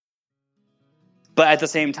But at the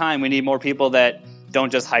same time, we need more people that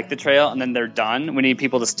don't just hike the trail and then they're done. We need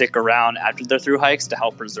people to stick around after they're through hikes to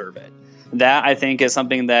help preserve it. That, I think, is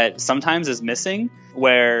something that sometimes is missing,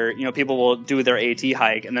 where, you know, people will do their AT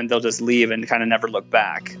hike and then they'll just leave and kind of never look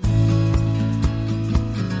back.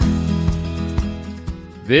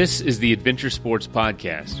 This is the Adventure Sports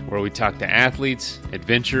Podcast, where we talk to athletes,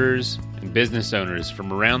 adventurers, and business owners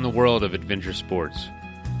from around the world of adventure sports.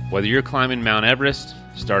 Whether you're climbing Mount Everest,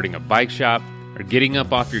 starting a bike shop, or getting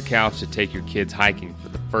up off your couch to take your kids hiking for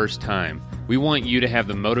the first time, we want you to have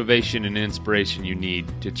the motivation and inspiration you need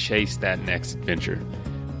to chase that next adventure.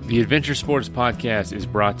 The Adventure Sports Podcast is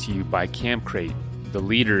brought to you by Camp Crate, the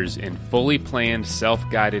leaders in fully planned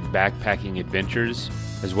self-guided backpacking adventures,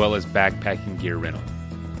 as well as backpacking gear rental.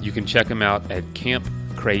 You can check them out at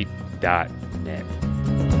campcrate.net.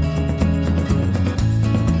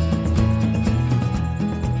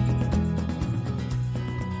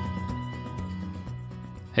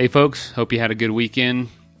 Hey folks, hope you had a good weekend.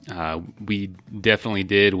 We definitely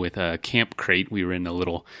did with Camp Crate. We were in a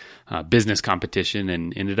little business competition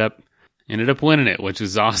and ended up winning it, which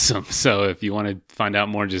was awesome. So if you want to find out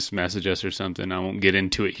more, just message us or something. I won't get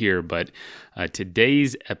into it here, but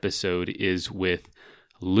today's episode is with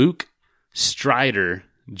Luke Strider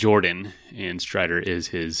Jordan, and Strider is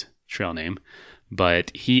his trail name.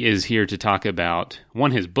 But he is here to talk about,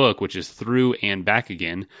 his book, which is Through and Back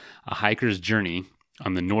Again, A Hiker's Journey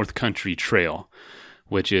on the North Country Trail,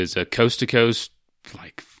 which is a coast-to-coast,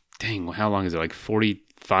 how long is it,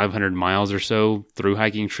 4,500 miles or so through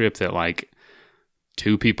hiking trip that,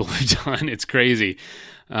 two people have done. It's crazy.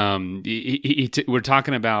 We're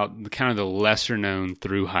talking about kind of the lesser-known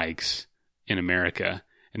through hikes in America,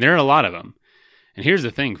 and there are a lot of them. And here's the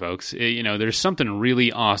thing, folks. There's something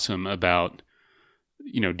really awesome about,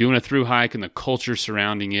 doing a through hike and the culture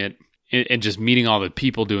surrounding it, and just meeting all the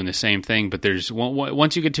people doing the same thing. But there's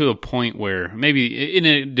once you get to a point where maybe, and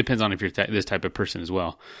it depends on if you're this type of person as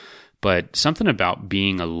well, but something about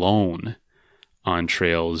being alone on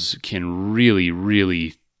trails can really,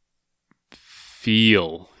 really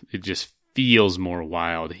it just feels more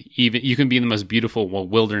wild. Even you can be in the most beautiful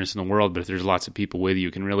wilderness in the world, but if there's lots of people with you,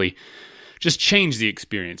 it can really just change the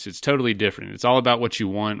experience. It's totally different. It's all about what you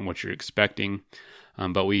want and what you're expecting.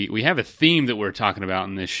 But we have a theme that we're talking about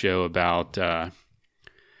in this show about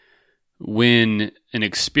when an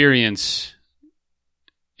experience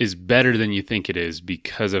is better than you think it is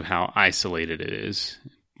because of how isolated it is.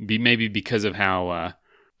 Maybe because of how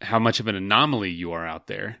much of an anomaly you are out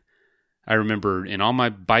there. I remember in all my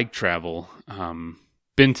bike travel,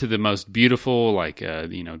 been to the most beautiful,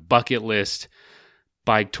 bucket list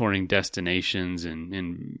bike touring destinations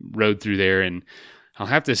and rode through there. And I'll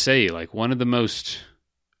have to say, one of the most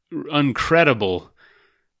incredible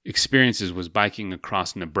experiences was biking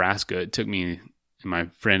across Nebraska. It took me and my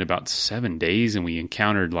friend about 7 days, and we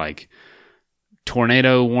encountered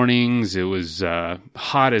tornado warnings. It was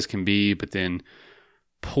hot as can be, but then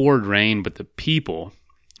poured rain, but the people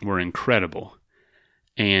were incredible.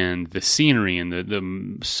 And the scenery and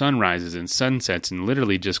the sunrises and sunsets and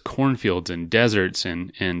literally just cornfields and deserts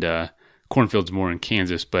and cornfields more in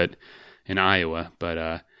Kansas, but in Iowa.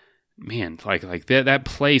 But man, that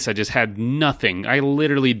place, I just had nothing. I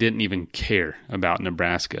literally didn't even care about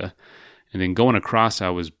Nebraska. And then going across, I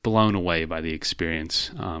was blown away by the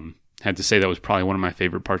experience. Had to say that was probably one of my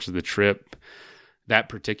favorite parts of the trip, that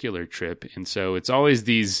particular trip. And so it's always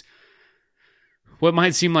these, what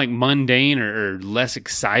might seem like mundane or less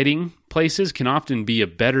exciting places can often be a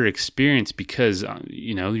better experience because,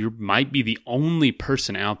 you might be the only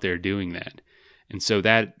person out there doing that. And so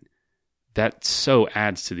that so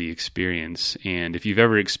adds to the experience. And if you've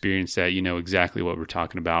ever experienced that, you know exactly what we're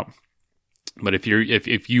talking about. But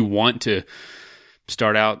if you want to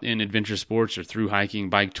start out in adventure sports or through hiking,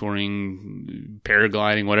 bike touring,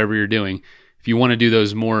 paragliding, whatever you're doing, if you want to do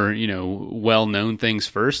those more, well-known things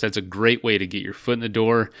first, that's a great way to get your foot in the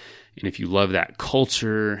door. And if you love that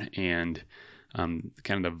culture and kind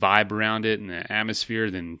of the vibe around it and the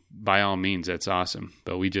atmosphere, then by all means, that's awesome.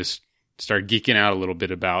 But we just start geeking out a little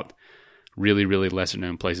bit about really, really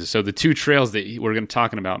lesser-known places. So the two trails that we're going to be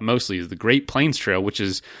talking about mostly is the Great Plains Trail, which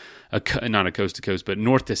is not a coast-to-coast, but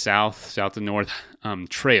north-to-south, south-to-north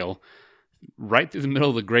trail right through the middle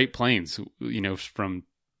of the Great Plains, from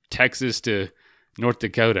Texas to North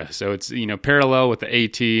Dakota. So it's, parallel with the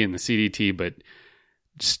AT and the CDT, but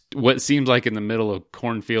just what seems like in the middle of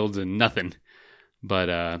cornfields and nothing.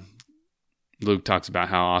 But Luke talks about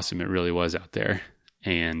how awesome it really was out there,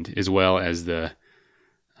 and as well as the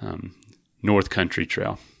North Country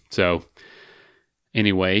Trail. So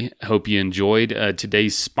Anyway, hope you enjoyed.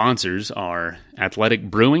 Today's sponsors are Athletic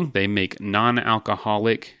Brewing. They make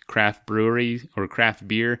non-alcoholic craft brewery or craft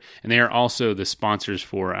beer, and they are also the sponsors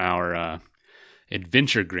for our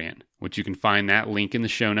Adventure Grant, which you can find that link in the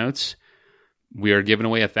show notes. We are giving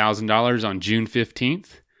away $1,000 on June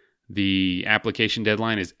 15th. The application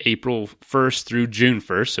deadline is April 1st through June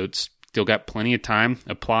 1st, so it's still got plenty of time.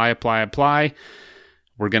 Apply.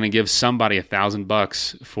 We're going to give somebody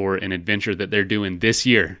 $1,000 for an adventure that they're doing this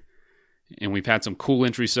year. And we've had some cool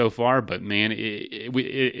entries so far, but man,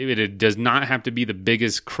 it does not have to be the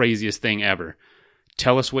biggest, craziest thing ever.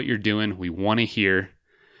 Tell us what you're doing. We want to hear,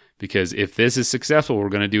 because if this is successful, we're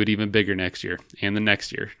going to do it even bigger next year and the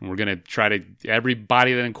next year. And we're going to try to,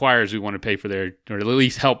 everybody that inquires, we want to pay for their, or at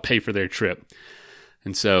least help pay for their trip.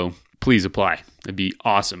 And so please apply. It'd be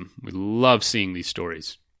awesome. We love seeing these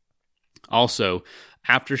stories. Also,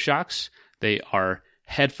 Aftershocks, they are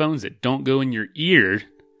headphones that don't go in your ear.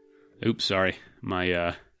 Oops, sorry.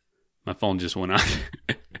 My phone just went off.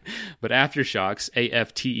 But Aftershocks,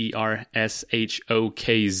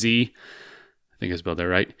 AFTERSHOKZ. I think I spelled that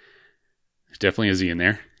right. There's definitely a Z in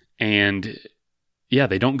there. And yeah,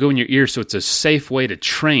 they don't go in your ear, so it's a safe way to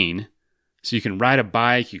train. So you can ride a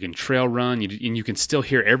bike, you can trail run, and you can still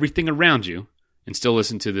hear everything around you and still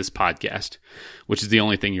listen to this podcast, which is the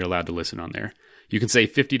only thing you're allowed to listen on there. You can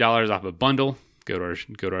save $50 off a bundle. Go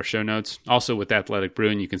to our show notes. Also, with Athletic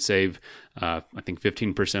Brewing, you can save, I think,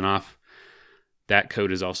 15% off. That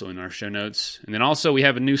code is also in our show notes. And then also, we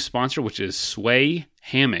have a new sponsor, which is Sway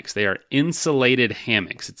Hammocks. They are insulated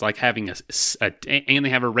hammocks. It's like having and they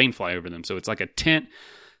have a rainfly over them. So it's like a tent,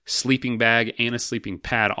 sleeping bag, and a sleeping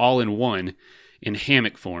pad all in one in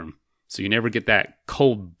hammock form. So you never get that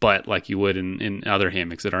cold butt like you would in other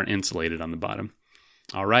hammocks that aren't insulated on the bottom.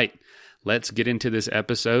 All right. Let's get into this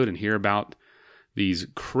episode and hear about these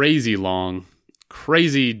crazy long,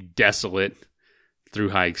 crazy desolate through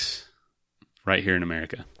hikes right here in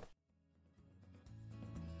America.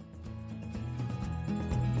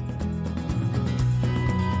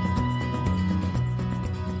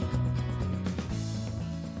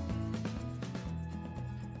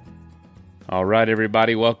 All right,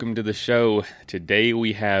 everybody, welcome to the show. Today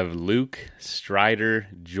we have Luke Strider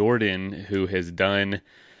Jordan, who has done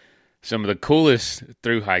some of the coolest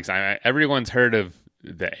through hikes. Everyone's heard of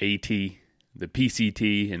the AT, the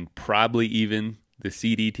PCT, and probably even the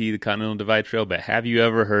CDT, the Continental Divide Trail, but have you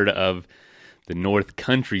ever heard of the North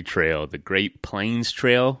Country Trail, the Great Plains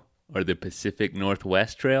Trail, or the Pacific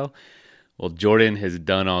Northwest Trail? Well, Jordan has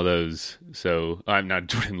done all those. So, I'm not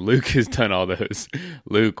Jordan, Luke has done all those.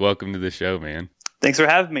 Luke, welcome to the show, man. Thanks for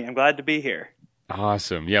having me. I'm glad to be here.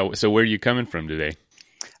 Awesome. Yeah, so where are you coming from today?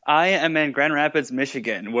 I am in Grand Rapids,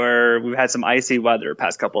 Michigan, where we've had some icy weather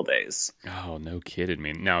past couple of days. Oh, no kidding,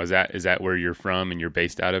 man. Now, is that where you're from and you're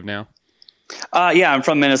based out of now? Yeah, I'm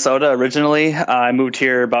from Minnesota originally. I moved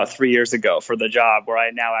here about 3 years ago for the job where I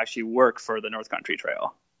now actually work for the North Country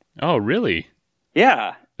Trail. Oh, really?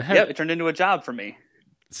 Yeah. Yep, it turned into a job for me.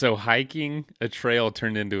 So hiking a trail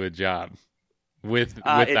turned into a job with the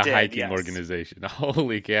hiking organization.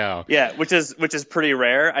 Holy cow. Yeah, which is pretty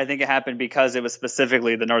rare. I think it happened because it was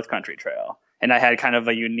specifically the North Country Trail. And I had kind of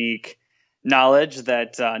a unique knowledge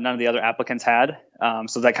that none of the other applicants had.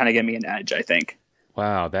 So that kind of gave me an edge, I think.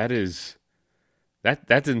 Wow, that's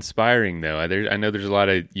inspiring, though. I know there's a lot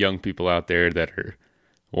of young people out there that are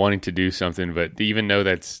wanting to do something, but to even know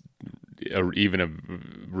that's even a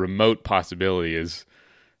remote possibility is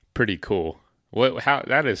pretty cool.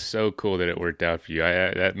 That is so cool that it worked out for you.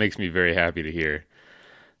 That makes me very happy to hear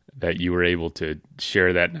that you were able to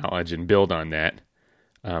share that knowledge and build on that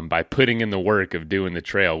by putting in the work of doing the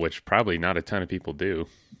trail, which probably not a ton of people do.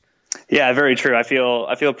 Yeah, very true. I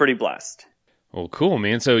feel pretty blessed. Well, cool,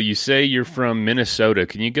 man. So you say you're from Minnesota.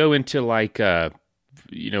 Can you go into what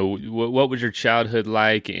was your childhood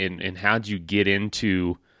like, and how'd you get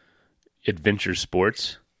into adventure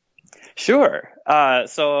sports? Sure.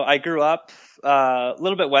 So I grew up a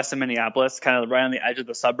little bit west of Minneapolis, kind of right on the edge of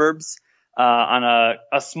the suburbs, on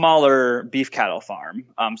a smaller beef cattle farm.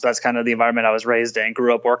 So that's kind of the environment I was raised in.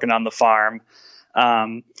 Grew up working on the farm.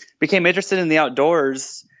 Became interested in the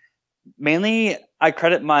outdoors. Mainly, I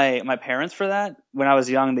credit my parents for that. When I was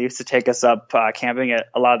young, they used to take us up camping at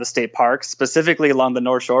a lot of the state parks, specifically along the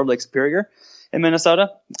North Shore of Lake Superior in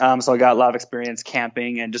Minnesota. So I got a lot of experience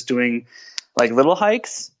camping and just doing like little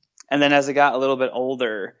hikes. And then as I got a little bit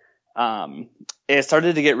older, it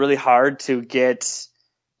started to get really hard to get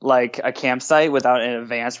like a campsite without an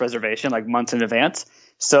advanced reservation, like months in advance.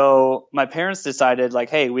 So my parents decided like,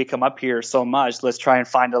 hey, we come up here so much, let's try and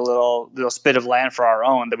find a little spit of land for our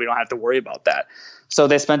own that we don't have to worry about that. So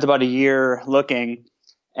they spent about a year looking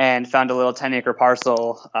and found a little 10-acre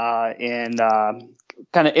parcel in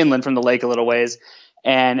kind of inland from the lake a little ways,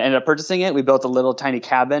 and ended up purchasing it. We built a little tiny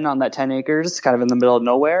cabin on that 10 acres, kind of in the middle of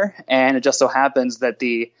nowhere. And it just so happens that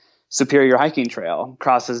the Superior Hiking Trail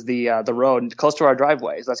crosses the road close to our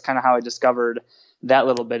driveway. So that's kind of how I discovered that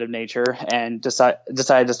little bit of nature, and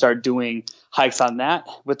decided to start doing hikes on that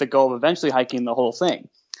with the goal of eventually hiking the whole thing.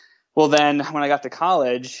 Well, then when I got to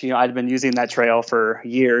college, I'd been using that trail for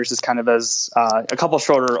years, just kind of as a couple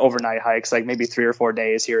shorter overnight hikes, like maybe 3 or 4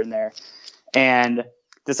 days here and there, and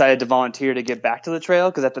decided to volunteer to get back to the trail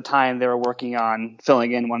because at the time they were working on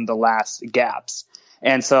filling in one of the last gaps.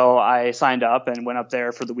 And so I signed up and went up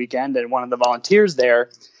there for the weekend, and one of the volunteers there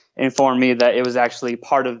informed me that it was actually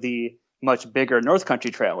part of the much bigger North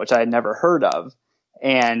Country Trail, which I had never heard of.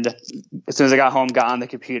 And as soon as I got home, got on the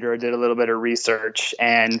computer, did a little bit of research,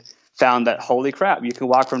 and found that, holy crap, you can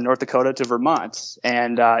walk from North Dakota to Vermont.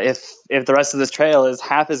 And if the rest of this trail is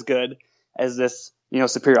half as good as this,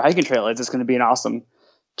 Superior Hiking Trail, it's just going to be an awesome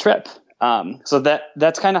trip. So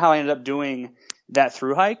that's kind of how I ended up doing that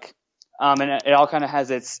through hike. And it all kind of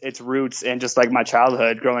has its roots in just like my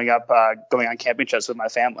childhood growing up, going on camping trips with my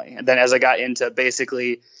family. And then as I got into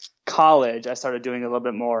basically college, I started doing a little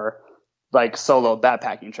bit more like solo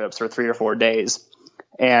backpacking trips for 3 or 4 days.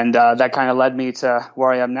 And that kind of led me to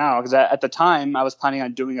where I am now. Because at the time, I was planning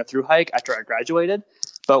on doing a through hike after I graduated,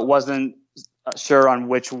 but wasn't sure on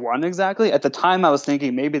which one exactly. At the time, I was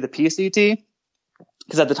thinking maybe the PCT,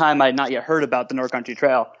 because at the time I had not yet heard about the North Country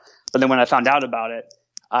Trail. But then when I found out about it,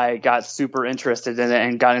 I got super interested in it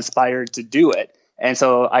and got inspired to do it. And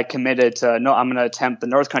so I committed to, no, I'm going to attempt the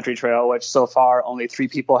North Country Trail, which so far only 3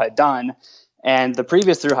 people had done. And the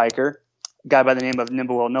previous through hiker, a guy by the name of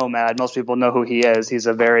Nimble Nomad, most people know who he is. He's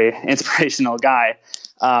a very inspirational guy.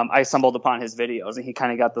 I stumbled upon his videos, and he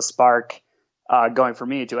kind of got the spark going for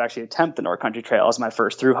me to actually attempt the North Country Trail as my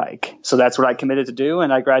first through hike. So that's what I committed to do.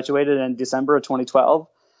 And I graduated in December of 2012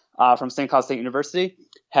 from St. Cloud State University,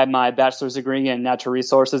 had my bachelor's degree in natural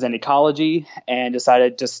resources and ecology, and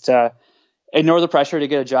decided just to ignore the pressure to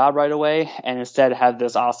get a job right away and instead have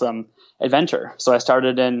this awesome adventure. So I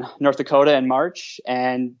started in North Dakota in March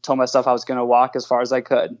and told myself I was going to walk as far as I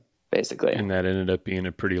could, basically. And that ended up being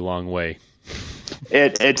a pretty long way.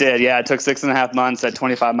 It did, yeah. It took 6.5 months at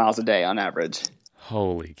 25 miles a day on average.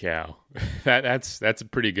 Holy cow. That's a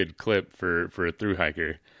pretty good clip for a through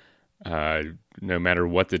hiker. No matter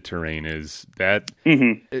what the terrain is.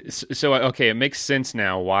 So okay, it makes sense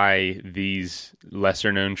now why these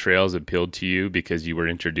lesser known trails appealed to you, because you were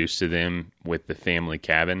introduced to them with the family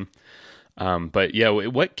cabin. But yeah,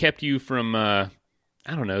 what kept you from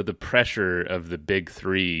the pressure of the big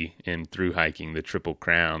 3 in through hiking, the Triple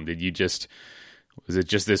Crown? Was it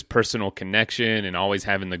just this personal connection and always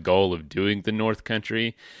having the goal of doing the North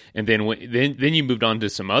Country? And then then you moved on to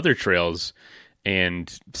some other trails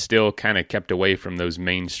and still kind of kept away from those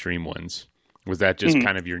mainstream ones. Was that just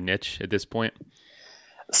kind of your niche at this point?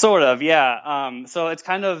 Sort of, yeah. So it's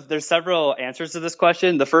kind of, there's several answers to this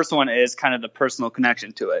question. The first one is kind of the personal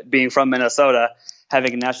connection to it. Being from Minnesota,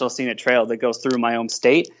 having a national scenic trail that goes through my own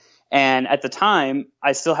state. And at the time,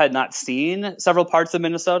 I still had not seen several parts of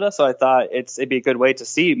Minnesota, so I thought it'd be a good way to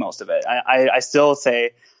see most of it. I still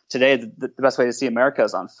say today the best way to see America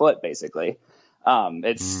is on foot, basically.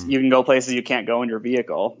 You can go places you can't go in your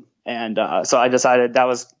vehicle. And so I decided that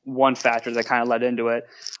was one factor that kind of led into it.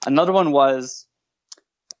 Another one was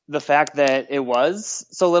the fact that it was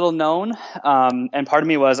so little known. And part of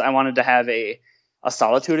me was I wanted to have a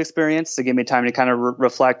solitude experience to give me time to kind of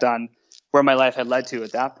reflect on where my life had led to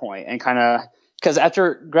at that point. And kind of, because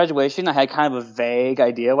after graduation, I had kind of a vague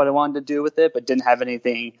idea what I wanted to do with it, but didn't have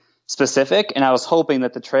anything specific. And I was hoping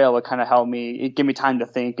that the trail would kind of help me, give me time to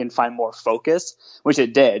think and find more focus, which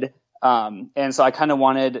it did. And so I kind of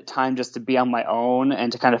wanted time just to be on my own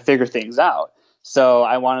and to kind of figure things out. So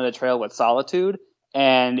I wanted a trail with solitude.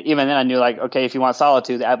 And even then I knew, like, okay, if you want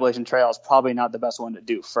solitude, the Appalachian Trail is probably not the best one to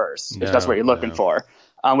do first, if that's what you're looking for.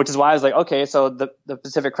 Which is why I was like, okay, so the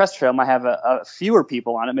Pacific Crest Trail might have a fewer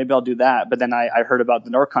people on it. Maybe I'll do that. But then I heard about the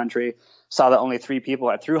North Country, saw that only 3 people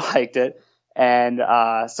had through hiked it. And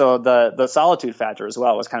so the solitude factor as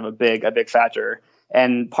well was kind of a big factor.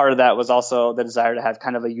 And part of that was also the desire to have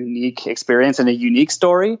kind of a unique experience and a unique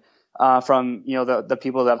story from the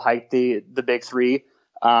people that have hiked the big 3.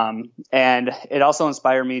 And it also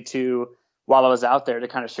inspired me to, while I was out there, to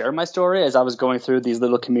kind of share my story as I was going through these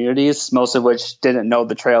little communities, most of which didn't know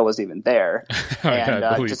the trail was even there.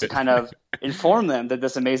 And just to kind of inform them that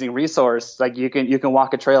this amazing resource, like you can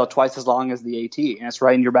walk a trail twice as long as the AT, and it's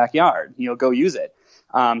right in your backyard. Go use it.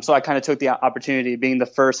 So I kind of took the opportunity, being the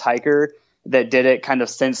first hiker that did it kind of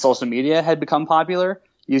since social media had become popular,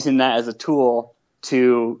 using that as a tool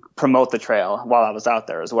to promote the trail while I was out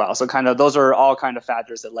there as well. So kind of those are all kind of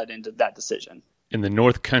factors that led into that decision. And the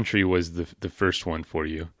North Country was the first one for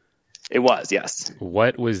you. It was, yes.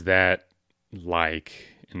 What was that like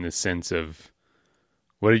in the sense of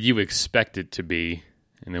what did you expect it to be?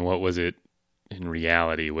 And then what was it in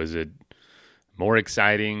reality? Was it more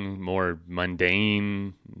exciting, more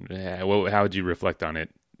mundane? How would you reflect on it?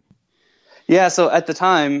 Yeah, so at the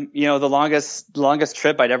time, the longest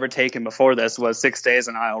trip I'd ever taken before this was 6 days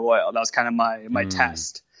in Isle Royale. That was kind of my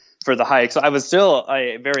test for the hike. So I was still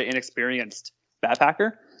a very inexperienced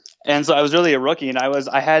backpacker. And so I was really a rookie, and I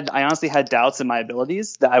honestly had doubts in my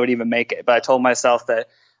abilities that I would even make it. But I told myself that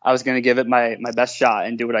I was going to give it my best shot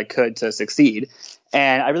and do what I could to succeed.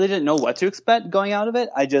 And I really didn't know what to expect going out of it.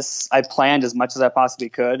 I planned as much as I possibly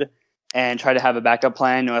could and tried to have a backup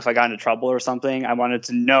plan. If I got into trouble or something, I wanted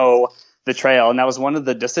to know the trail. And that was one of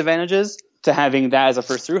the disadvantages to having that as a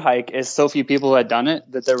first through hike, is so few people who had done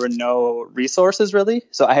it that there were no resources really.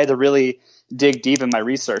 So I had to really dig deep in my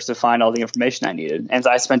research to find all the information I needed. And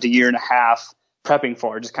so I spent a year and a half prepping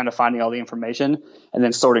for it, just kind of finding all the information and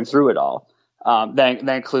then sorting through it all. That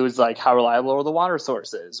includes like how reliable are the water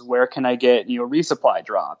sources? Where can I get resupply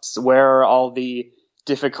drops? Where are all the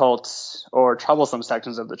difficult or troublesome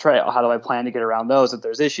sections of the trail? How do I plan to get around those if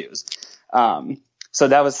there's issues? So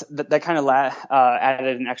that kind of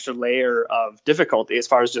added an extra layer of difficulty as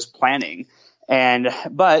far as just planning.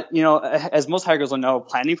 But as most hikers will know,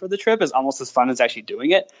 planning for the trip is almost as fun as actually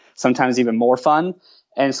doing it, sometimes even more fun.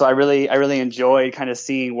 And so I really enjoyed kind of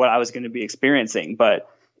seeing what I was going to be experiencing, but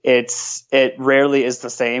it rarely is the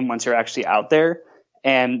same once you're actually out there.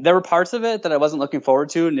 And there were parts of it that I wasn't looking forward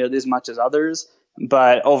to nearly as much as others,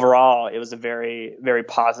 but overall it was a very, very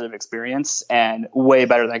positive experience and way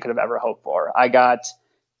better than I could have ever hoped for. I got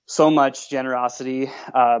so much generosity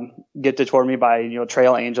gifted toward me by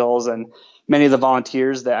trail angels and many of the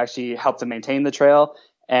volunteers that actually helped to maintain the trail,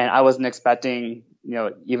 and I wasn't expecting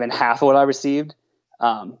even half of what I received.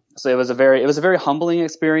 So it was a very humbling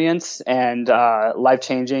experience and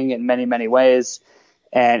life-changing in many, many ways.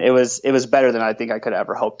 And it was better than I think I could have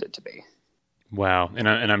ever hoped it to be. Wow. And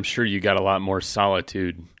I'm sure you got a lot more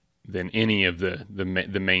solitude than any of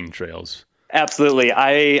the main trails. Absolutely.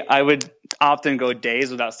 I would often go days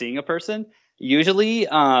without seeing a person. Usually in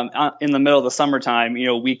the middle of the summertime,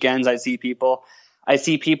 weekends, I see people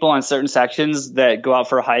on certain sections that go out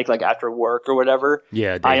for a hike, like after work or whatever.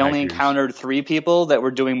 Yeah. I only encountered 3 people that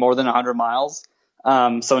were doing more than 100 miles.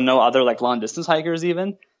 So no other like long distance hikers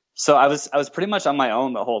even. So I was pretty much on my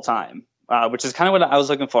own the whole time, which is kind of what I was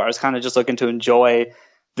looking for. I was kind of just looking to enjoy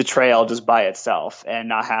the trail just by itself and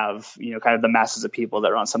not have, kind of the masses of people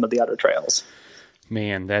that are on some of the other trails.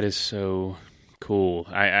 Man, that is so cool.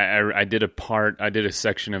 I did a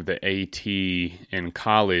section of the AT in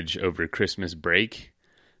college over Christmas break,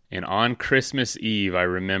 and on Christmas Eve, I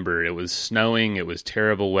remember it was snowing, it was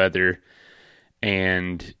terrible weather,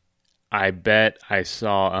 and I bet I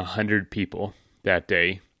saw 100 people that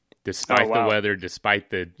day, despite the weather, despite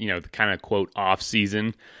the the kind of quote off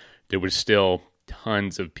season. There was still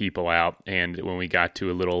tons of people out, and when we got to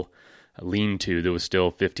a little lean-to, there was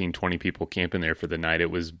still 15, 20 people camping there for the night.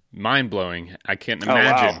 It was mind-blowing. I can't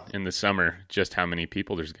imagine in the summer just how many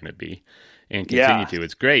people there's going to be and continue to.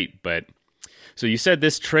 It's great. But so you said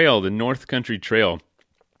this trail, the North Country Trail,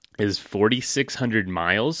 is 4,600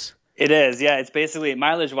 miles? It is, yeah. It's basically,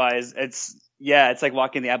 mileage-wise, it's like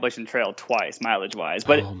walking the Appalachian Trail twice, mileage-wise.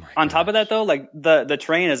 But on top of that, though, like the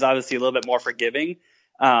terrain is obviously a little bit more forgiving.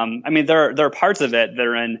 I mean, there are parts of it that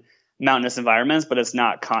are in mountainous environments, but it's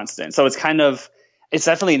not constant. So it's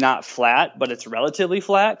definitely not flat, but it's relatively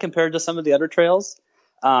flat compared to some of the other trails.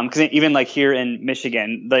 Because even like here in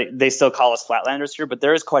Michigan, they still call us flatlanders here, but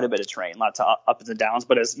there is quite a bit of terrain, lots of ups and downs,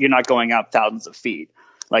 but you're not going up thousands of feet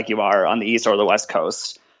like you are on the East or the West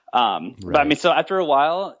Coast. Right. But I mean, so after a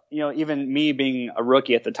while, even me being a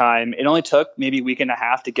rookie at the time, it only took maybe a week and a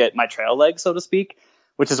half to get my trail legs, so to speak,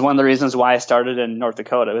 which is one of the reasons why I started in North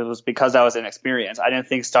Dakota. It was because I was inexperienced. I didn't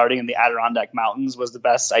think starting in the Adirondack Mountains was the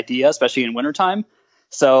best idea, especially in wintertime.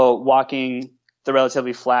 So walking the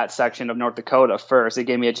relatively flat section of North Dakota first, it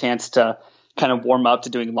gave me a chance to kind of warm up to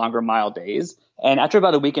doing longer mile days. And after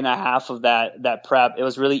about a week and a half of that prep, it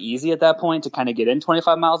was really easy at that point to kind of get in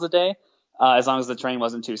 25 miles a day. As long as the terrain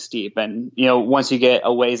wasn't too steep. And, once you get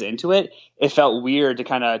a ways into it, it felt weird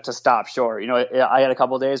to stop short. I had a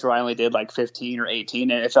couple of days where I only did like 15 or 18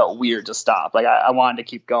 and it felt weird to stop. Like I wanted to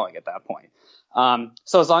keep going at that point.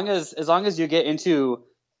 So as long as you get into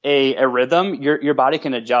a rhythm, your body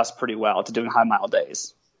can adjust pretty well to doing high mile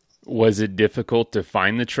days. Was it difficult to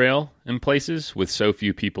find the trail in places with so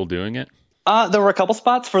few people doing it? There were a couple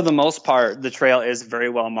spots. For the most part, the trail is very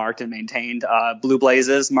well marked and maintained. Blue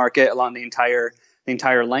Blazes mark it along the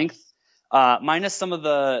entire length. Minus some of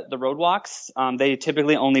the road walks. They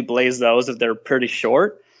typically only blaze those if they're pretty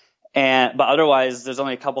short. But otherwise, there's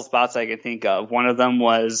only a couple spots I can think of. One of them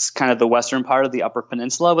was kind of the western part of the Upper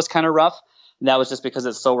Peninsula was kind of rough. And that was just because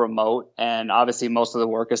it's so remote, and obviously most of the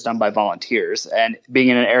work is done by volunteers. And being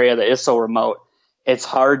in an area that is so remote, it's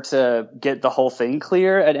hard to get the whole thing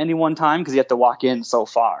clear at any one time because you have to walk in so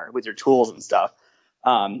far with your tools and stuff.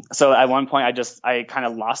 So at one point I kind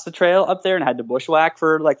of lost the trail up there and had to bushwhack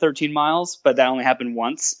for like 13 miles, but that only happened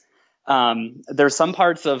once. There's some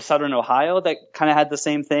parts of southern Ohio that kind of had the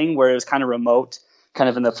same thing where it was kind of remote, kind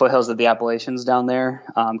of in the foothills of the Appalachians down there.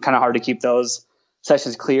 Kind of hard to keep those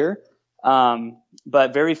sections clear.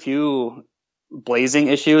 But very few blazing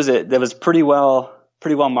issues. It was pretty well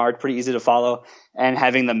marked, pretty easy to follow, and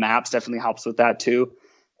having the maps definitely helps with that too.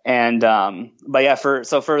 And but yeah, for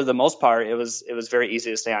the most part, it was very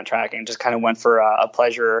easy to stay on track, and just kind of went for a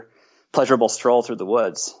pleasurable stroll through the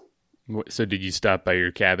woods. So did you stop by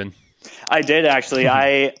your cabin? I did actually.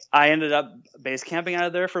 I ended up base camping out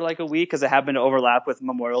of there for like a week because it happened to overlap with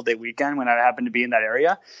Memorial Day weekend when I happened to be in that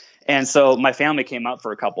area. And so my family came up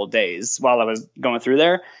for a couple of days while I was going through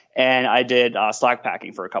there, and I did slack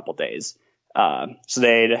packing for a couple of days. So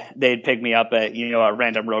they'd pick me up at, a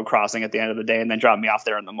random road crossing at the end of the day and then drop me off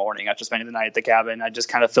there in the morning after spending the night at the cabin. I just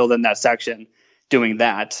kind of filled in that section doing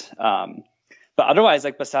that. But otherwise,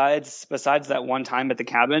 like besides that one time at the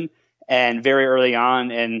cabin and very early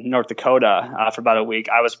on in North Dakota for about a week,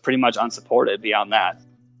 I was pretty much unsupported beyond that.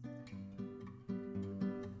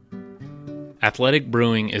 Athletic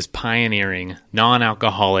Brewing is pioneering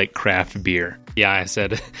non-alcoholic craft beer. Yeah, I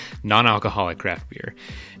said non-alcoholic craft beer.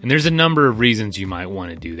 And there's a number of reasons you might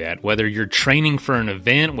want to do that. Whether you're training for an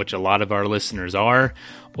event, which a lot of our listeners are,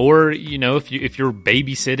 or, if you're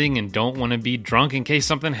babysitting and don't want to be drunk in case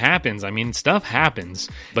something happens. I mean, stuff happens,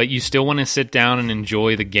 but you still want to sit down and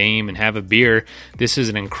enjoy the game and have a beer. This is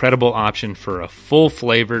an incredible option for a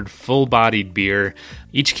full-flavored, full-bodied beer.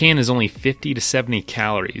 Each can is only 50 to 70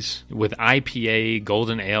 calories. With IPA,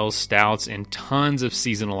 golden ales, stouts, and tons of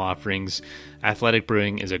seasonal offerings, Athletic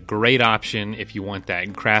Brewing is a great option if you want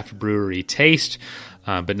that craft brewery taste,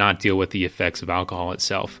 but not deal with the effects of alcohol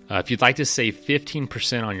itself. If you'd like to save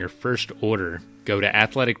 15% on your first order, go to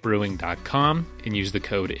athleticbrewing.com and use the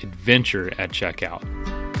code ADVENTURE at checkout.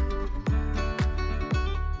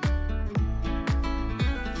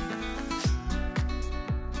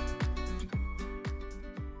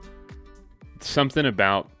 Something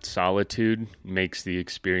about solitude makes the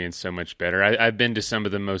experience so much better. I've been to some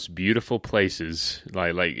of the most beautiful places,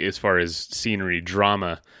 like as far as scenery,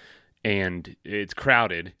 drama, and it's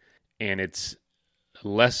crowded, and it's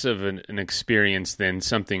less of an experience than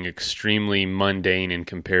something extremely mundane in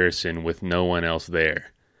comparison with no one else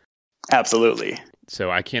there. Absolutely. So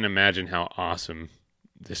I can't imagine how awesome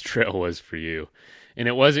this trail was for you. And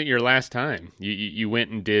it wasn't your last time. You went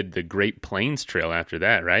and did the Great Plains Trail after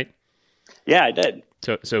that, right? Yeah, I did.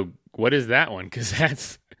 So what is that one? Because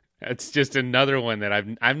that's just another one that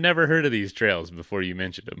I've never heard of these trails before you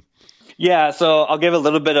mentioned them. Yeah, so I'll give a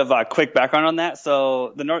little bit of a quick background on that.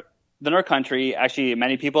 So the North Country, actually,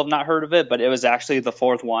 many people have not heard of it, but it was actually the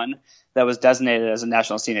fourth one that was designated as a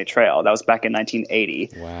National Scenic Trail. That was back in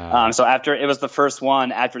 1980. Wow. So after it was the first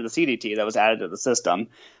one after the CDT that was added to the system.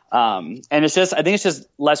 And I think it's just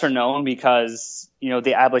lesser known because,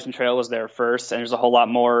 the Appalachian Trail was there first, and there's a whole lot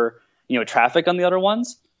more traffic on the other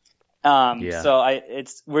ones. So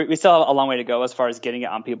we still have a long way to go as far as getting it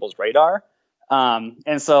on people's radar.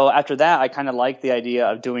 And so after that, I kind of like the idea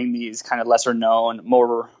of doing these kind of lesser known,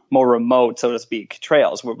 more remote, so to speak,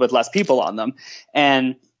 trails with less people on them.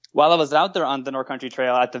 And while I was out there on the North Country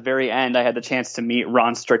Trail, at the very end, I had the chance to meet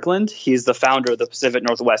Ron Strickland. He's the founder of the Pacific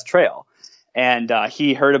Northwest Trail. And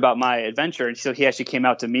he heard about my adventure, and so he actually came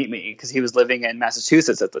out to meet me because he was living in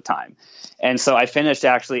Massachusetts at the time. And so I finished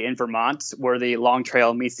actually in Vermont, where the Long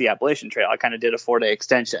Trail meets the Appalachian Trail. I kind of did a 4-day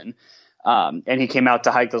extension, and he came out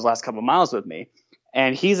to hike those last couple of miles with me.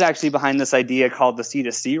 And he's actually behind this idea called the Sea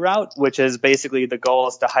to Sea route, which is basically the goal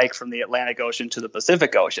is to hike from the Atlantic Ocean to the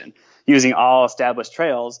Pacific Ocean using all established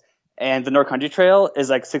trails. And the North Country Trail is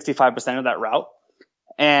like 65% of that route.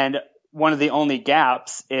 And one of the only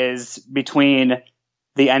gaps is between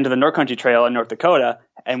the end of the North Country Trail in North Dakota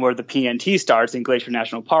and where the PNT starts in Glacier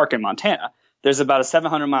National Park in Montana. There's about a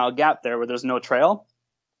 700-mile gap there where there's no trail.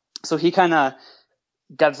 So he kind of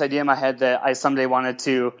got this idea in my head that I someday wanted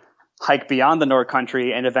to hike beyond the North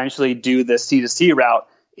Country and eventually do the Sea to Sea route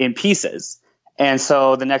in pieces. And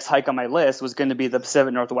so the next hike on my list was going to be the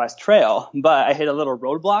Pacific Northwest Trail, but I hit a little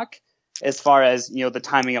roadblock as far as, the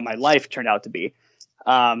timing of my life turned out to be.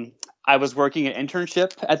 I was working an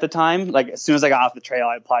internship at the time. Like as soon as I got off the trail,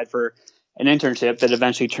 I applied for an internship that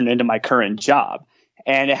eventually turned into my current job.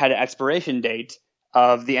 And it had an expiration date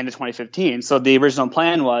of the end of 2015. So the original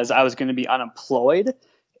plan was I was going to be unemployed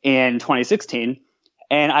in 2016.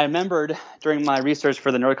 And I remembered during my research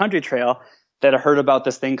for the North Country Trail that I heard about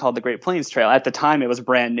this thing called the Great Plains Trail. At the time, it was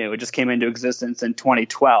brand new. It just came into existence in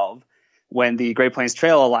 2012 when the Great Plains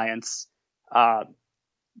Trail Alliance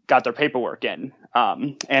got their paperwork in.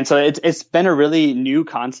 And so it's been a really new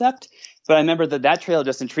concept. But I remember that trail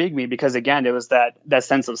just intrigued me because, again, it was that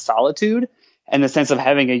sense of solitude and the sense of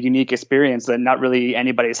having a unique experience that not really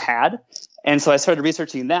anybody's had. And so I started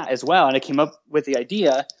researching that as well. And I came up with the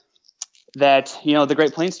idea that, the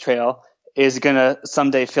Great Plains Trail is going to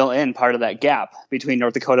someday fill in part of that gap between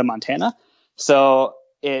North Dakota and Montana. So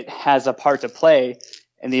it has a part to play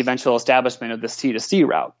in the eventual establishment of the C2C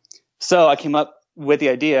route. So I came up with the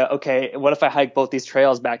idea, okay, what if I hike both these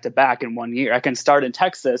trails back to back in 1 year? I can start in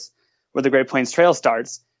Texas where the Great Plains Trail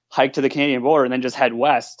starts, hike to the Canadian border, and then just head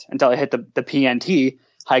west until I hit the PNT,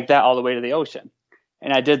 hike that all the way to the ocean.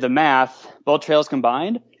 And I did the math. Both trails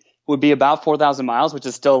combined would be about 4,000 miles, which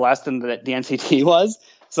is still less than the NCT was.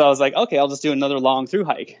 So I was like, okay, I'll just do another long through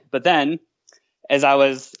hike. But then as I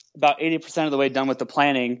was about 80% of the way done with the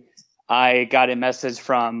planning, I got a message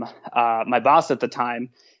from my boss at the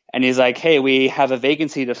time. And he's like, hey, we have a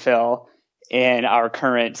vacancy to fill in our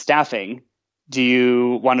current staffing. Do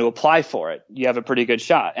you want to apply for it? You have a pretty good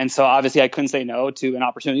shot. And so obviously I couldn't say no to an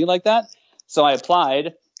opportunity like that. So I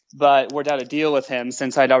applied, but worked out a deal with him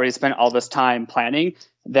since I'd already spent all this time planning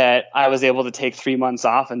that I was able to take 3 months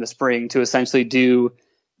off in the spring to essentially do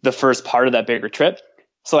the first part of that bigger trip.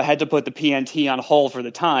 So I had to put the PNT on hold for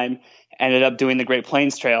the time, ended up doing the Great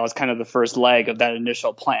Plains Trail as kind of the first leg of that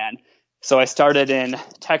initial plan. So I started in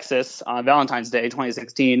Texas on Valentine's Day,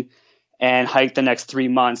 2016, and hiked the next 3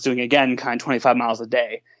 months, doing again kind of 25 miles a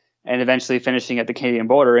day, and eventually finishing at the Canadian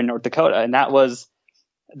border in North Dakota. And that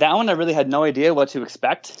one I really had no idea what to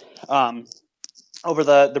expect. Over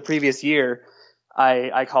the previous year,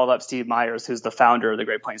 I called up Steve Myers, who's the founder of the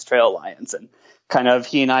Great Plains Trail Alliance, and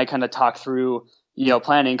he and I talked through,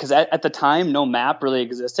 planning, because at the time, no map really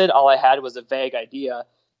existed. All I had was a vague idea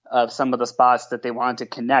of some of the spots that they wanted to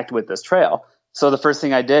connect with this trail. So the first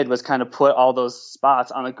thing I did was put all those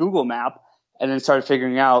spots on a Google map and then started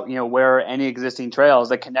figuring out, where are any existing trails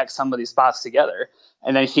that connect some of these spots together.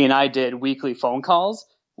 And then he and I did weekly phone calls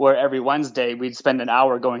where every Wednesday we'd spend an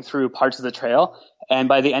hour going through parts of the trail. And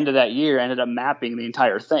by the end of that year, I ended up mapping the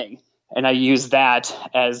entire thing. And I used that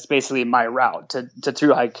as basically my route to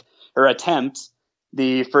through hike or attempt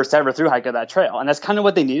the first ever through hike of that trail. And that's kind of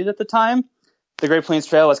what they needed at the time. The Great Plains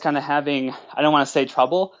Trail was having, I don't want to say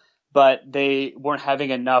trouble, but they weren't having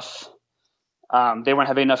enough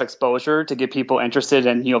exposure to get people interested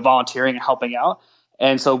in, volunteering and helping out.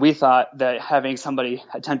 And so we thought that having somebody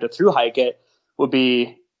attempt to through hike it would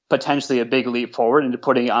be potentially a big leap forward into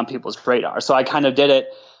putting it on people's radar. So I did it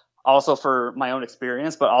also for my own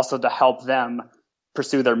experience, but also to help them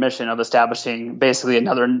pursue their mission of establishing basically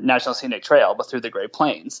another national scenic trail, but through the Great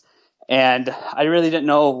Plains. And I really didn't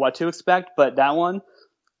know what to expect, but that one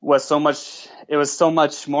was so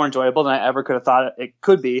much more enjoyable than I ever could have thought it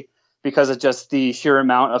could be, because of just the sheer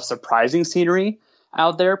amount of surprising scenery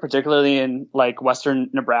out there, particularly in western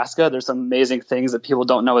Nebraska. There's some amazing things that people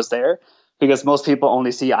don't know is there, because most people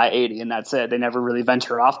only see I-80 and that's it. They never really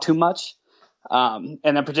venture off too much. And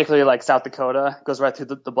then particularly South Dakota goes right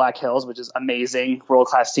through the Black Hills, which is amazing,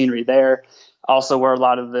 world-class scenery there. Also where a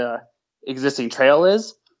lot of the existing trail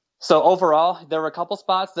is. So overall, there were a couple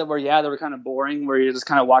spots that were, they were kind of boring, where you're just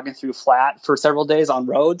walking through flat for several days on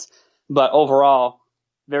roads. But overall,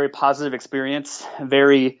 very positive experience,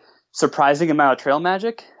 very surprising amount of trail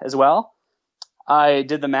magic as well. I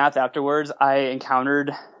did the math afterwards. I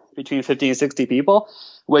encountered between 50 and 60 people,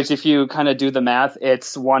 which if you do the math,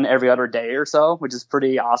 it's one every other day or so, which is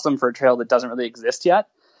pretty awesome for a trail that doesn't really exist yet.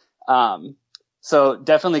 So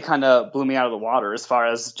definitely blew me out of the water as far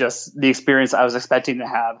as just the experience I was expecting to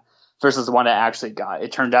have versus the one I actually got.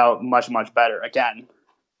 It turned out much, much better, again,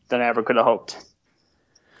 than I ever could have hoped.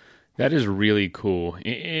 That is really cool.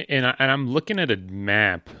 And I'm looking at a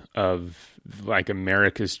map of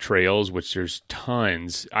America's trails, which there's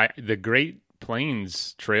tons. The Great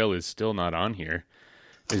Plains Trail is still not on here.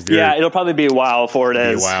 Yeah, it'll probably be a while before it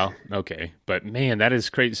is. A while, okay. But man, that is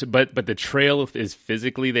crazy. So, but the trail is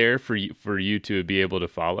physically there for you to be able to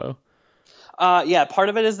follow? Yeah, part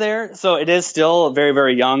of it is there. So it is still very,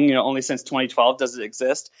 very young. Only since 2012 does it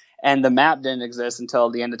exist. And the map didn't exist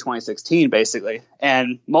until the end of 2016, basically.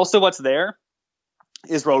 And most of what's there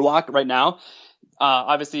is roadwalk right now.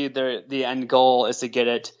 Obviously, the end goal is to get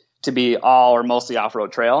it to be all or mostly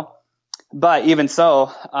off-road trail. But even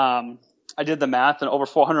so, I did the math, and over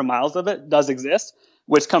 400 miles of it does exist,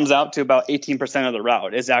 which comes out to about 18% of the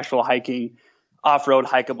route is actual hiking, off-road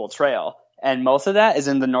hikeable trail. And most of that is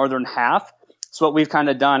in the northern half. So what we've kind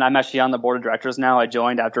of done, I'm actually on the board of directors now. I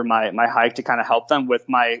joined after my hike to kind of help them with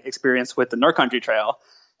my experience with the North Country Trail.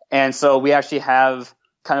 And so we actually have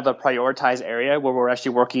kind of a prioritized area where we're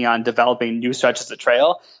actually working on developing new stretches of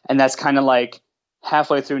trail. And that's kind of like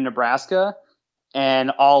halfway through Nebraska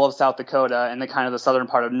and all of South Dakota and the kind of the southern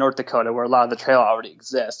part of North Dakota where a lot of the trail already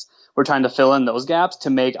exists. We're trying to fill in those gaps to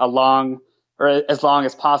make a long or as long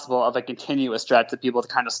as possible of a continuous stretch that people to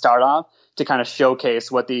kind of start off to kind of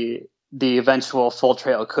showcase what the eventual full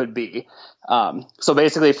trail could be. So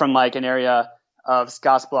basically from like an area of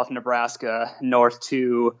Scottsbluff, Nebraska, north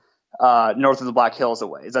of the Black Hills a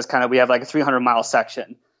ways. That's kind of, we have like a 300-mile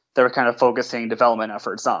section that we're kind of focusing development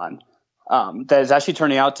efforts on. That is actually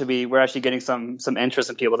turning out to be, we're actually getting some interest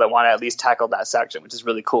in people that want to at least tackle that section, which is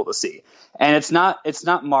really cool to see. And it's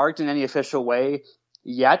not marked in any official way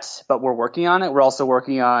yet, but we're working on it. We're also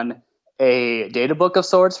working on a data book of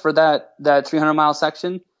sorts for that 300-mile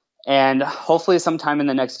section. And hopefully sometime in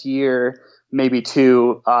the next year, maybe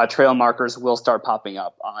two, trail markers will start popping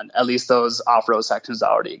up on at least those off-road sections that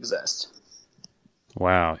already exist.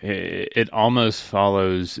 Wow. It almost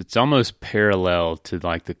follows, it's almost parallel to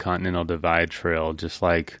like the Continental Divide Trail, just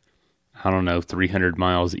like, I don't know, 300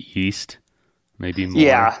 miles east, maybe more.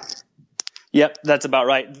 Yeah. Yep, that's about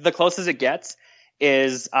right. The closest it gets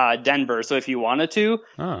is Denver. So if you wanted to,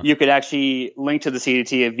 you could actually link to the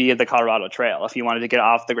CDT via the Colorado Trail. If you wanted to get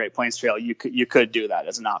off the Great Plains Trail, you could do that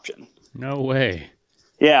as an option. No way.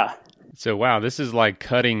 Yeah. So, wow, this is like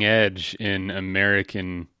cutting edge in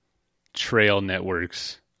American trail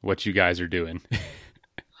networks, what you guys are doing.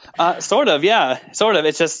 Sort of, yeah. Sort of.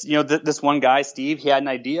 It's just, this one guy, Steve, he had an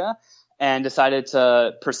idea and decided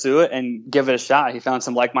to pursue it and give it a shot. He found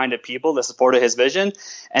some like-minded people that supported his vision.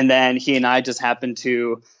 And then he and I just happened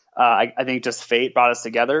to, I think just fate brought us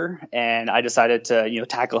together, and I decided to,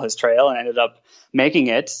 tackle his trail and ended up making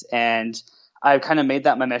it. And I've kind of made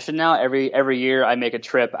that my mission now. Every year I make a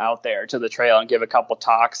trip out there to the trail and give a couple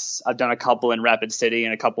talks. I've done a couple in Rapid City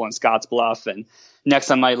and a couple in Scottsbluff. And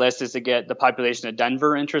next on my list is to get the population of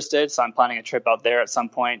Denver interested. So I'm planning a trip out there at some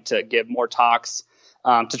point to give more talks,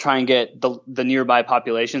 to try and get the nearby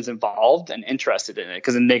populations involved and interested in it,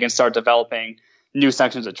 because then they can start developing new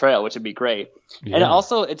sections of trail, which would be great. Yeah. And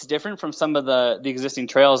also it's different from some of the existing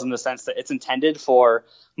trails in the sense that it's intended for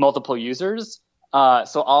multiple users.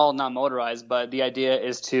 So all non-motorized, but the idea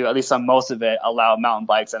is to, at least on most of it, allow mountain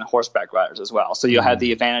bikes and horseback riders as well. So you'll have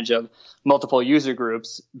the advantage of multiple user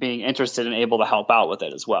groups being interested and able to help out with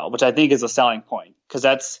it as well, which I think is a selling point. Because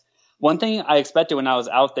that's one thing I expected when I was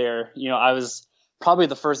out there. I was probably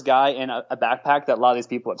the first guy in a backpack that a lot of these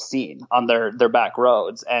people have seen on their back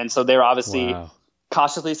roads. And so they were obviously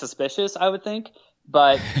cautiously suspicious, I would think.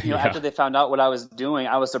 But, after they found out what I was doing,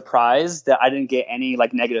 I was surprised that I didn't get any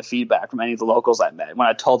negative feedback from any of the locals I met. When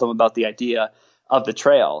I told them about the idea of the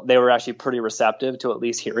trail, they were actually pretty receptive to at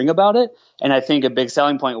least hearing about it. And I think a big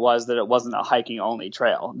selling point was that it wasn't a hiking only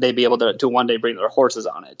trail. They'd be able to one day bring their horses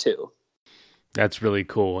on it too. That's really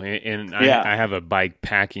cool. And I have a bike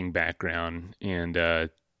packing background, and,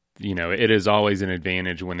 it is always an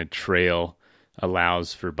advantage when a trail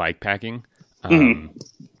allows for bike packing.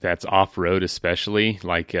 That's off-road, especially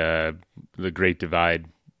like the Great Divide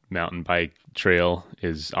mountain bike trail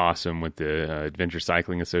is awesome with the Adventure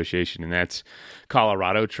Cycling Association, and that's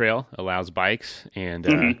Colorado Trail allows bikes. And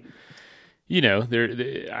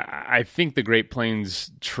I think the Great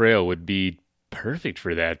Plains Trail would be perfect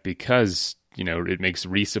for that because it makes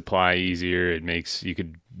resupply easier. It makes you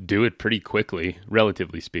could do it pretty quickly,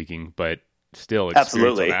 relatively speaking, but still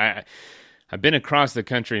experience. Absolutely. I've been across the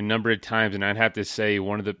country a number of times, and I'd have to say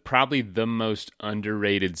probably the most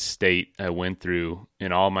underrated state I went through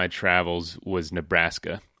in all my travels was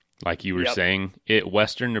Nebraska. Like you were saying,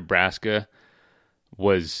 Western Nebraska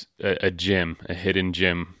was a gem, a hidden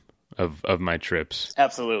gem of my trips.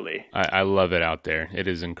 Absolutely. I love it out there. It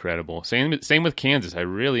is incredible. Same with Kansas. I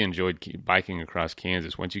really enjoyed biking across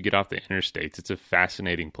Kansas. Once you get off the interstates, it's a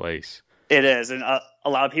fascinating place. It is, and a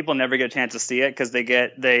lot of people never get a chance to see it because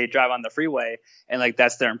they drive on the freeway and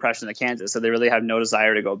that's their impression of Kansas, so they really have no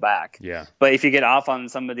desire to go back. Yeah. But if you get off on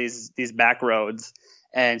some of these back roads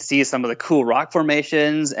and see some of the cool rock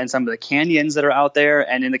formations and some of the canyons that are out there,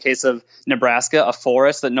 and in the case of Nebraska, a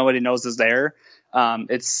forest that nobody knows is there,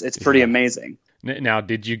 it's pretty amazing. Now,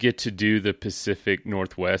 did you get to do the Pacific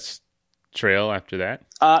Northwest Trail after that?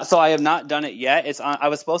 So I have not done it yet. I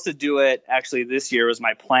was supposed to do it actually this year was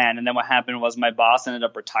my plan, and then what happened was my boss ended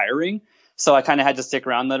up retiring, so I kind of had to stick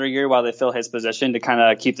around another year while they fill his position to kind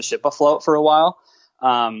of keep the ship afloat for a while.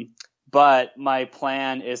 But my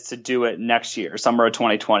plan is to do it next year, summer of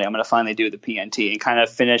 2020. I'm going to finally do the PNT and kind of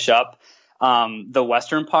finish up the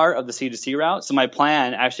western part of the Sea to Sea route. So my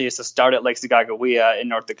plan actually is to start at Lake Sacagawea in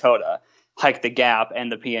North Dakota, hike the Gap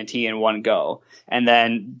and the PNT in one go. And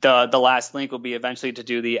then the last link will be eventually to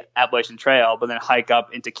do the Appalachian Trail, but then hike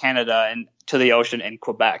up into Canada and to the ocean in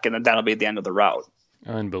Quebec. And then that'll be the end of the route.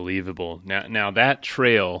 Unbelievable. Now that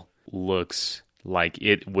trail looks like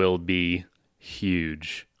it will be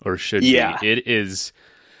huge, or should be. It is.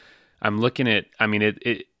 I'm looking at, I mean,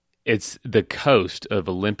 it's the coast of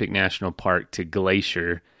Olympic National Park to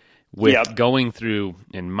Glacier, with going through,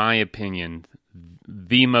 in my opinion,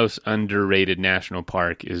 the most underrated national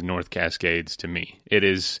park is North Cascades to me. It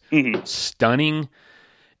is stunning.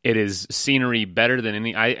 It is scenery better than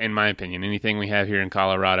in my opinion, anything we have here in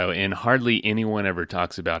Colorado, and hardly anyone ever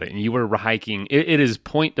talks about it. And you were hiking. It is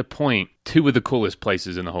point to point, two of the coolest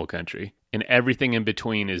places in the whole country. And everything in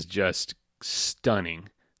between is just stunning.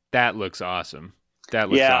 That looks awesome.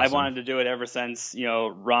 Awesome. I wanted to do it ever since,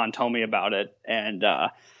 Ron told me about it. And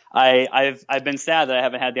I've been sad that I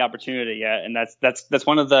haven't had the opportunity yet. And that's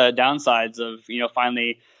one of the downsides of,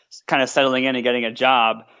 finally kind of settling in and getting a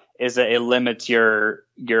job, is that it limits your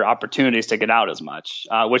opportunities to get out as much,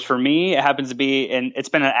 which for me, it happens to be, and it's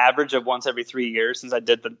been an average of once every 3 years since I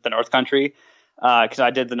did the North Country. Because I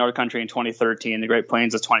did the North Country in 2013, the Great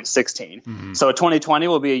Plains is 2016. Mm-hmm. So 2020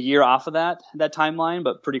 will be a year off of that timeline,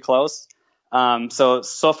 but pretty close.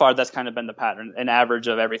 So far, that's kind of been the pattern, an average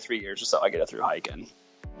of every 3 years or so I get a through hiking.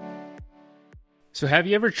 So have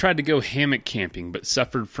you ever tried to go hammock camping but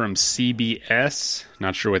suffered from CBS?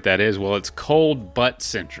 Not sure what that is. Well, it's cold butt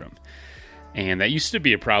syndrome. And that used to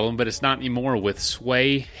be a problem, but it's not anymore with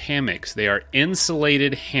Sway Hammocks. They are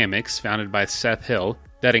insulated hammocks founded by Seth Hill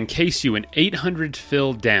that encase you in 800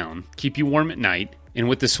 fill down, keep you warm at night, and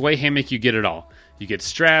with the Sway hammock you get it all. You get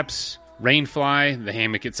straps, rainfly, the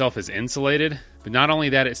hammock itself is insulated, but not only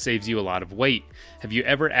that, it saves you a lot of weight. Have you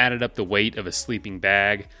ever added up the weight of a sleeping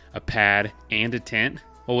bag, a pad, and a tent?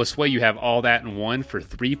 Well, with Sway you have all that in one for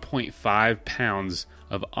 3.5 pounds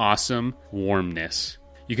of awesome warmness.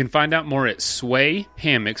 You can find out more at Sway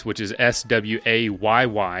Hammocks, which is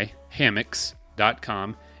SWAYY,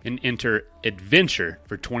 hammocks.com, and enter ADVENTURE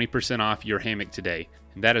for 20% off your hammock today.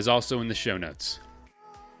 And that is also in the show notes.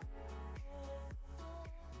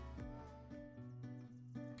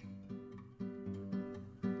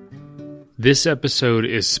 This episode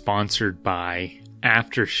is sponsored by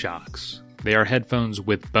Aftershocks. They are headphones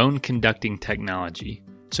with bone-conducting technology.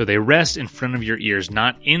 So they rest in front of your ears,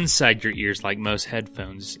 not inside your ears like most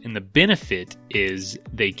headphones. And the benefit is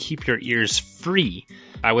they keep your ears free.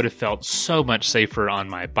 I would have felt so much safer on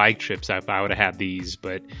my bike trips if I would have had these,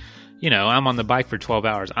 but I'm on the bike for 12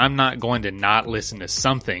 hours. I'm not going to not listen to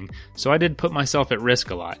something, so I did put myself at risk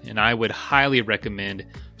a lot, and I would highly recommend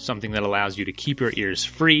something that allows you to keep your ears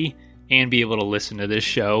free and be able to listen to this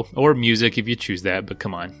show, or music if you choose that, but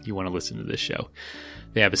come on, you want to listen to this show.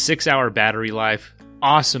 They have a 6-hour battery life,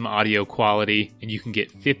 awesome audio quality, and you can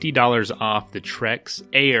get $50 off the Trex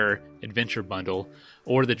Air Adventure Bundle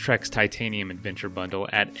or the Trex Titanium Adventure Bundle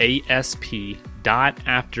at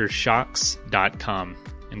asp.aftershocks.com.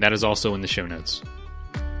 And that is also in the show notes.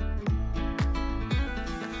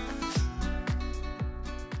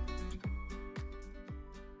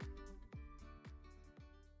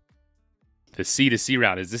 The Sea to Sea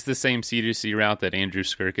route. Is this the same Sea to Sea route that Andrew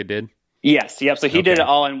Skirka did? Yes. Yep. So he did it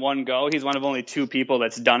all in one go. He's one of only 2 people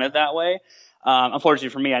that's done it that way. Unfortunately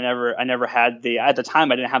for me, I never had at the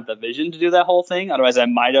time I didn't have the vision to do that whole thing. Otherwise I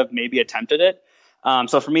might have maybe attempted it.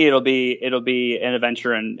 So for me, it'll be an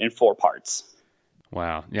adventure in 4 parts.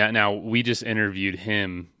 Wow. Yeah. Now we just interviewed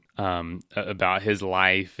him, about his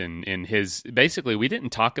life and his, basically we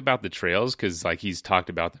didn't talk about the trails cause he's talked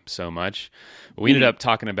about them so much, but we ended up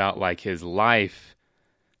talking about his life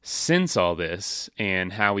since all this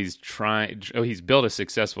and how he's built a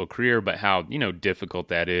successful career, but how, difficult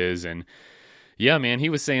that is. And yeah, man, he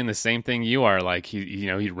was saying the same thing you are.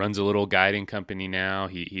 He runs a little guiding company now.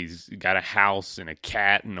 He's got a house and a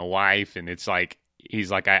cat and a wife. And it's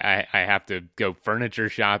he's I have to go furniture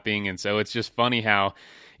shopping. And so it's just funny how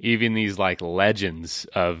even these legends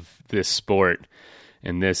of this sport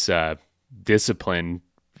and this discipline,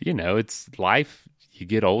 it's life. You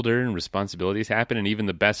get older and responsibilities happen, and even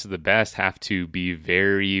the best of the best have to be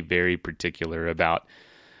very, very particular about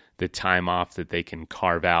the time off that they can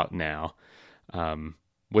carve out now.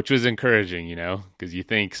 which was encouraging, because you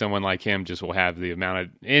think someone like him just will have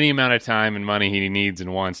any amount of time and money he needs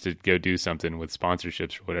and wants to go do something with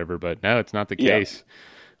sponsorships or whatever. But no, it's not the case.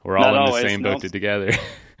 We're all in the same boat together.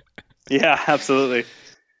 Yeah, absolutely.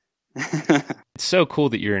 It's so cool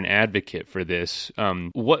that you're an advocate for this.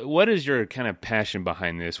 What is your kind of passion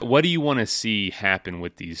behind this? What do you want to see happen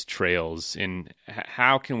with these trails, and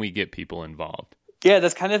how can we get people involved? Yeah,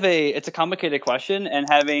 that's kind of it's a complicated question, and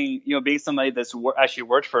having, being somebody that's actually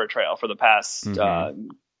worked for a trail for the past,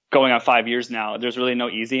 going on 5 years now, there's really no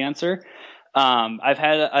easy answer. I've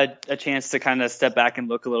had a chance to kind of step back and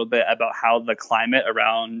look a little bit about how the climate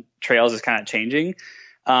around trails is kind of changing.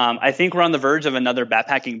 I think we're on the verge of another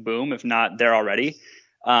backpacking boom, if not there already,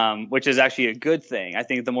 which is actually a good thing. I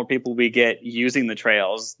think the more people we get using the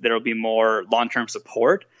trails, there will be more long-term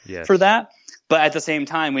support for that. But at the same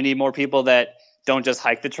time, we need more people that don't just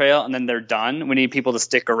hike the trail and then they're done. We need people to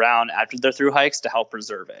stick around after they're through hikes to help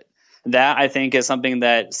preserve it. That, I think, is something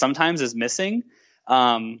that sometimes is missing,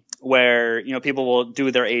 where, people will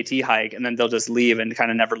do their AT hike and then they'll just leave and kind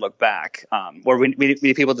of never look back. Where we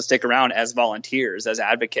need people to stick around as volunteers, as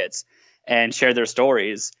advocates, and share their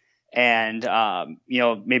stories, and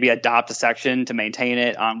maybe adopt a section to maintain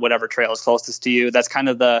it on whatever trail is closest to you. That's kind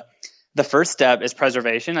of the first step, is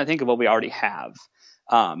preservation, I think, of what we already have.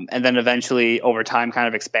 And then eventually, over time, kind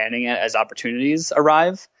of expanding it as opportunities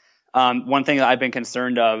arrive. One thing that I've been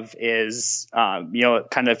concerned of is,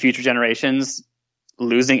 kind of future generations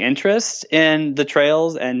losing interest in the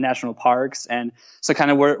trails and national parks. And so kind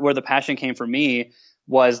of where the passion came for me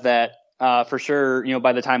was that, for sure,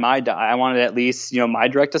 by the time I die, I wanted at least, my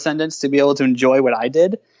direct descendants to be able to enjoy what I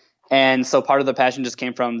did. And so part of the passion just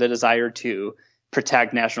came from the desire to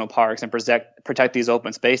protect national parks and protect these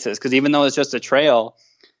open spaces. Because even though it's just a trail,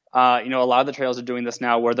 a lot of the trails are doing this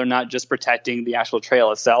now, where they're not just protecting the actual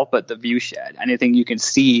trail itself, but the view shed, anything you can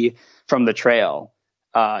see from the trail.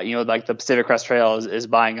 Like the Pacific Crest Trail is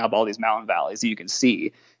buying up all these mountain valleys that you can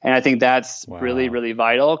see. And I think that's really, really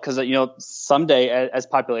vital, because, someday as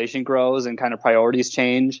population grows and kind of priorities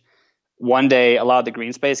change, one day a lot of the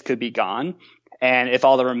green space could be gone. And if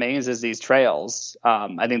all that remains is these trails,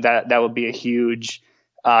 I think that would be a huge,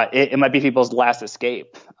 it might be people's last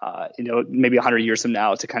escape, maybe 100 years from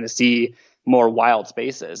now, to kind of see more wild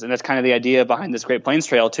spaces. And that's kind of the idea behind this Great Plains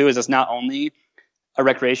Trail too, is it's not only a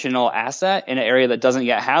recreational asset in an area that doesn't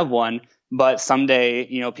yet have one, but someday,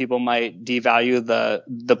 people might devalue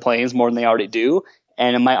the plains more than they already do.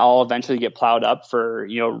 And it might all eventually get plowed up for,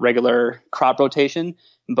 regular crop rotation.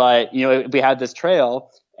 But, if we had this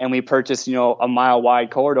trail and we purchase, a mile wide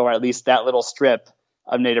corridor, at least that little strip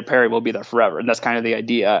of native prairie will be there forever. And that's kind of the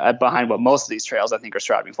idea behind what most of these trails, I think, are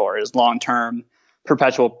striving for, is long-term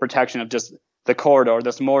perpetual protection of just the corridor.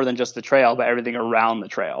 That's more than just the trail, but everything around the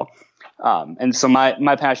trail. And so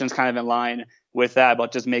my passion is kind of in line with that,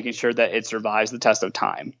 about just making sure that it survives the test of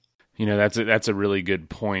time. That's a really good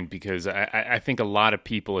point, because I think a lot of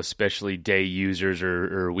people, especially day users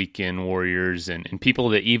or weekend warriors, and people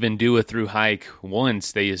that even do a through hike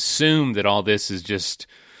once, they assume that all this is just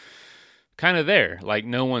kind of there. Like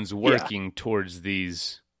no one's working towards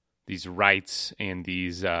these rights and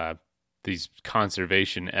these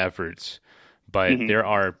conservation efforts. But there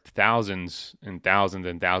are thousands and thousands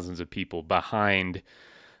and thousands of people behind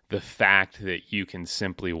the fact that you can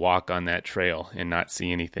simply walk on that trail and not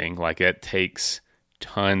see anything. Like, it takes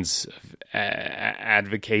tons of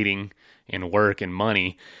advocating and work and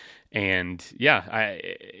money. And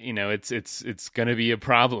it's going to be a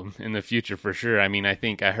problem in the future for sure. I mean, I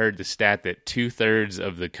think I heard the stat that 2/3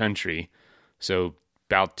 of the country, so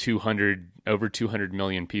about over 200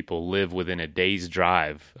 million people, live within a day's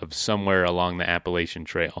drive of somewhere along the Appalachian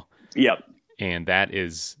Trail. Yep. And that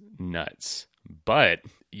is nuts. But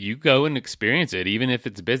you go and experience it. Even if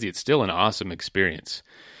it's busy, it's still an awesome experience.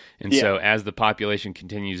 And so as the population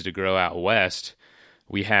continues to grow out west,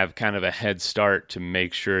 we have kind of a head start to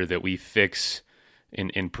make sure that we fix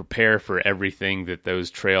and prepare for everything that those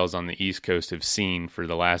trails on the East Coast have seen for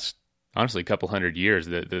the last, honestly, couple hundred years.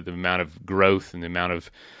 The amount of growth and the amount of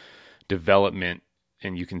development,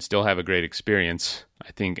 and you can still have a great experience.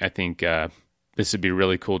 I think this would be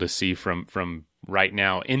really cool to see from right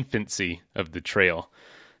now, infancy of the trail.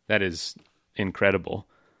 That is incredible.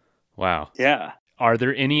 Wow. Yeah. Are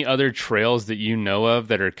there any other trails that you know of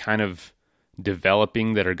that are kind of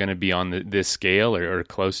developing that are going to be on this scale or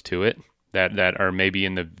close to it, that are maybe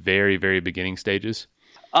in the very, very beginning stages?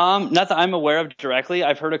 Not that I'm aware of directly.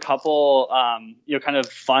 I've heard a couple, kind of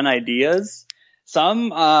fun ideas.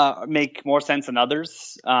 Some make more sense than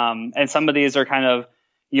others. And some of these are kind of,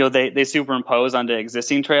 they superimpose onto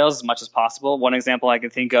existing trails as much as possible. One example I can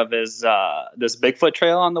think of is this Bigfoot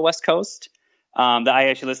trail on the West Coast that I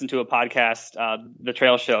actually listened to a podcast. The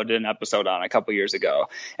Trail Show did an episode on a couple years ago,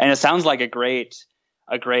 and it sounds like a great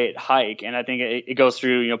hike. And I think it goes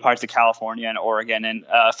through parts of California and Oregon, and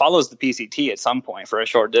follows the PCT at some point for a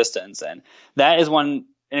short distance. And that is an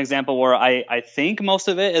example where I think most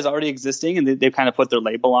of it is already existing, and they've kind of put their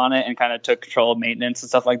label on it and kind of took control of maintenance and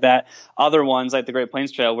stuff like that. Other ones like the Great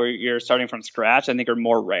Plains Trail, where you're starting from scratch, I think are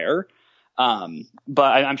more rare. But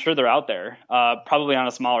I'm sure they're out there, probably on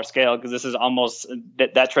a smaller scale, because this is almost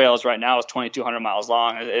that trail is right now is 2,200 miles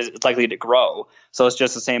long. It's likely to grow, so it's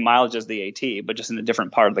just the same mileage as the AT, but just in a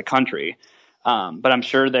different part of the country. But I'm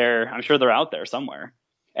sure they're out there somewhere,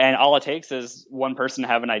 and all it takes is one person to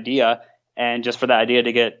have an idea, and just for that idea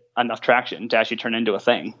to get enough traction to actually turn into a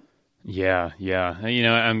thing. Yeah.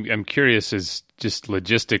 I'm curious, as just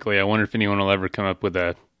logistically, I wonder if anyone will ever come up with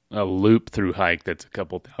a loop through hike that's a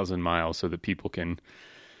couple thousand miles, so that people can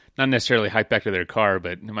not necessarily hike back to their car,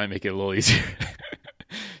 but it might make it a little easier.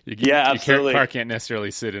 Absolutely. Your car can't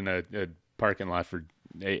necessarily sit in a parking lot for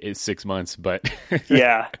 6 months, but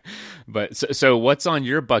yeah. But so what's on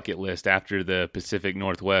your bucket list after the Pacific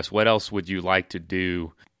Northwest? What else would you like to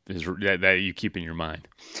do that you keep in your mind?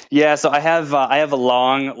 Yeah, so I have a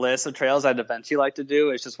long list of trails I'd eventually like to do.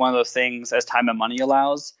 It's just one of those things as time and money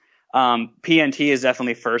allows. PNT is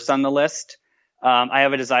definitely first on the list. I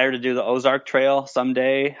have a desire to do the Ozark Trail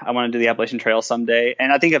someday. I want to do the Appalachian Trail someday.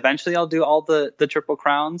 And I think eventually I'll do all the Triple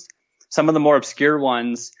Crowns. Some of the more obscure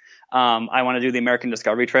ones, I want to do the American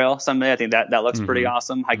Discovery Trail someday. I think that looks pretty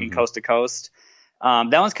awesome, hiking coast to coast.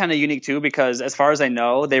 That one's kind of unique too, because as far as I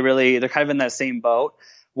know, they're kind of in that same boat,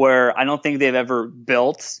 where I don't think they've ever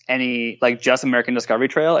built any like just American Discovery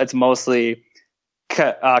Trail. It's mostly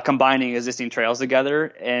combining existing trails together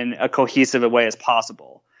in a cohesive way as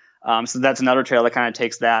possible. So that's another trail that kind of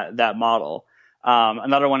takes that model.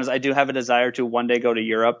 Another one is I do have a desire to one day go to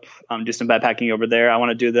Europe, do some backpacking over there. I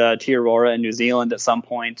want to do the Tea Aurora in New Zealand at some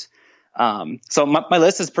point. So my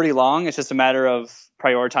list is pretty long. It's just a matter of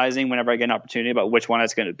prioritizing whenever I get an opportunity about which one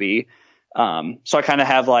it's going to be. So I kind of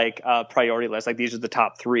have like a priority list, like these are the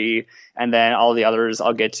top 3, and then all the others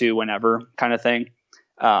I'll get to whenever, kind of thing.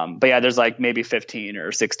 But yeah, there's like maybe 15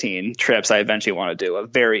 or 16 trips I eventually want to do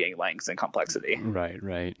of varying lengths and complexity.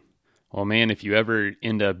 Right. Well, man, if you ever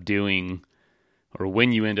end up doing, or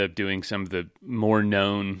when you end up doing some of the more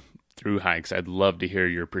known through hikes, I'd love to hear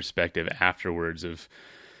your perspective afterwards of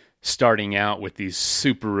starting out with these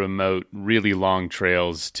super remote, really long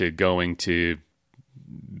trails to going to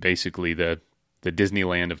basically the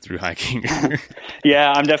Disneyland of through hiking.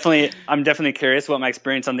 Yeah, I'm definitely curious what my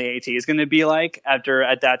experience on the AT is going to be like after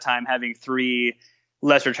at that time having 3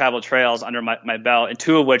 lesser traveled trails under my belt, and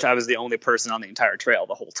 2 of which I was the only person on the entire trail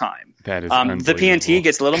the whole time. That is the PNT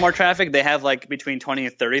gets a little more traffic. They have like between 20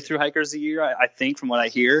 and 30 through hikers a year, I think, from what I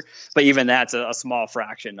hear. But even that's a small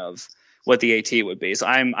fraction of what the AT would be. So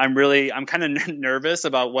I'm kind of nervous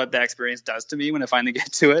about what that experience does to me when I finally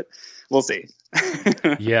get to it. We'll see.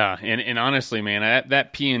 Yeah. And honestly, man,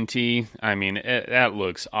 that PNT, I mean, that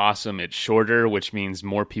looks awesome. It's shorter, which means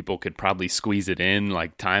more people could probably squeeze it in,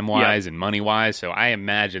 like time wise and money wise. So I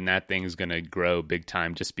imagine that thing's going to grow big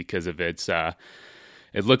time just because of its,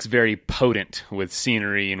 it looks very potent with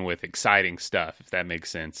scenery and with exciting stuff, if that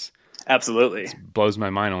makes sense. Absolutely. It blows my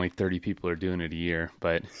mind only 30 people are doing it a year,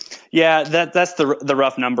 but yeah, that's the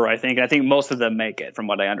rough number, I think. I think most of them make it, from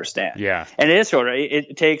what I understand. Yeah. And it is shorter.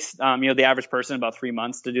 It takes the average person about 3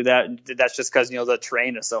 months to do that. That's just because the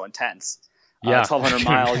terrain is so intense. Yeah. 1,200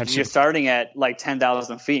 miles. You're starting at like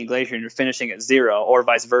 10,000 feet in glacier and you're finishing at 0, or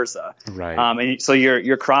vice versa. Right. And so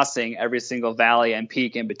you're crossing every single valley and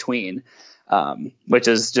peak in between. Which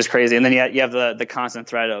is just crazy. And then you have the constant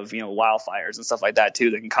threat of, wildfires and stuff like that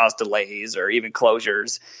too, that can cause delays or even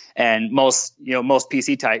closures. And most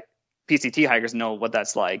PCT hikers know what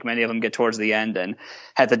that's like. Many of them get towards the end and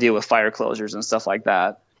have to deal with fire closures and stuff like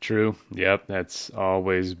that. True. Yep. That's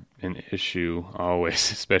always an issue,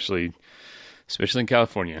 always, especially in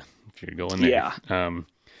California, if you're going there. Yeah.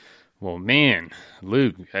 Well, man,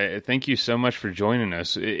 Luke, thank you so much for joining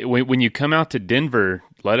us. When you come out to Denver,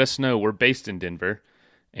 let us know. We're based in Denver.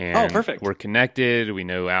 And perfect. We're connected. We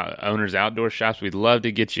know owners outdoor shops. We'd love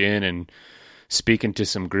to get you in and speaking to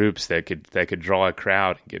some groups that could draw a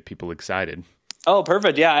crowd and get people excited. Oh,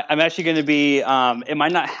 perfect. Yeah, I'm actually going to be it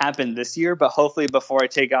might not happen this year, but hopefully before I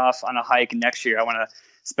take off on a hike next year, I want to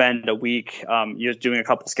spend a week doing a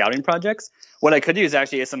couple scouting projects. What I could use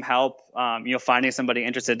actually is some help, finding somebody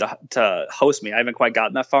interested to host me. I haven't quite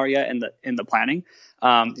gotten that far yet in the planning.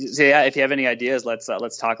 So yeah, if you have any ideas, let's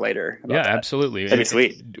talk later about that. Absolutely. That'd be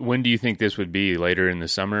sweet. When do you think this would be? Later in the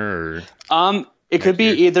summer or? It could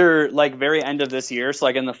be either like very end of this year, so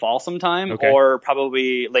like in the fall sometime, or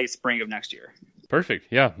probably late spring of next year. Perfect.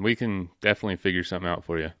 Yeah, we can definitely figure something out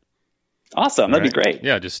for you. Awesome. That'd be great.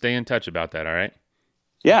 Yeah, just stay in touch about that, all right?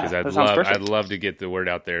 Yeah, that sounds perfect. I'd love to get the word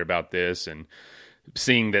out there about this, and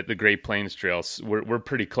seeing that the Great Plains Trails, we're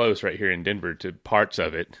pretty close right here in Denver to parts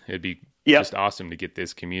of it. It'd be just awesome to get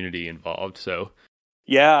this community involved. So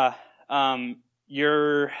yeah, the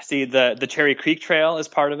Cherry Creek Trail is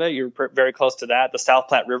part of it. You're very close to that. The South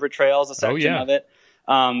Platte River Trail is a section of it.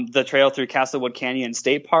 The trail through Castlewood Canyon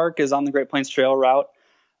State Park is on the Great Plains Trail route.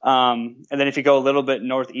 And then if you go a little bit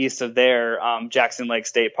northeast of there, Jackson Lake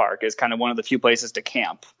State Park is kind of one of the few places to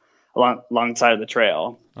camp alongside of the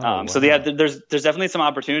trail. So yeah, there's definitely some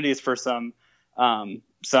opportunities for some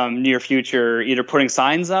near future, either putting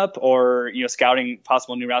signs up or, scouting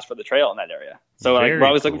possible new routes for the trail in that area. So we're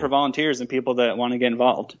always looking for volunteers and people that want to get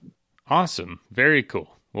involved. Awesome. Very cool.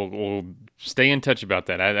 We'll stay in touch about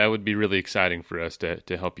that. That would be really exciting for us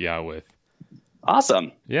to help you out with.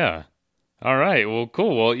 Awesome. Yeah. All right. Well,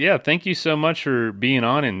 cool. Well, yeah, thank you so much for being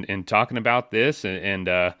on and talking about this and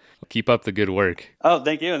keep up the good work. Oh,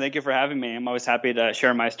 thank you. And thank you for having me. I'm always happy to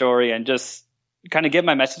share my story and just kind of get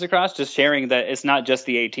my message across, just sharing that it's not just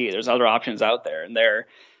the AT. There's other options out there, and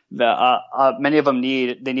many of them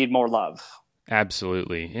need more love.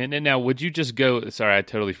 Absolutely. And now, would you just go? Sorry, I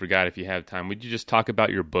totally forgot. If you have time, would you just talk about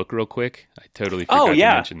your book real quick? I totally forgot to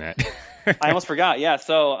mention that. I almost forgot. Yeah.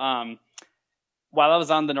 So while I was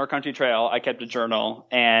on the North Country Trail, I kept a journal,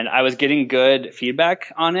 and I was getting good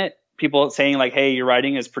feedback on it. People saying like, "Hey, your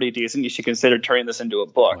writing is pretty decent. You should consider turning this into a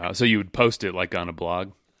book." Wow. So you would post it like on a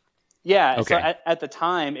blog? Yeah. Okay. So at the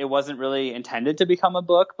time, it wasn't really intended to become a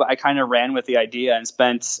book, but I kind of ran with the idea and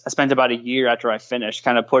I spent about a year after I finished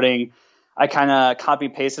I kind of copy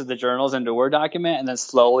pasted the journals into a Word document and then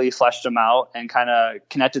slowly fleshed them out and kind of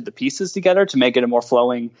connected the pieces together to make it a more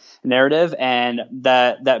flowing narrative. And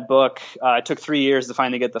that book, it took 3 years to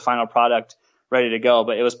finally get the final product ready to go,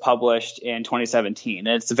 but it was published in 2017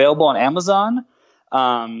 and it's available on Amazon.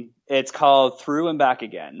 It's called Through and Back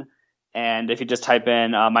Again. And if you just type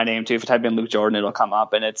in my name too, if you type in Luke Jordan, it'll come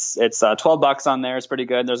up, and it's $12 on there. It's pretty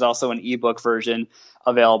good. There's also an ebook version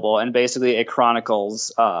available, and basically it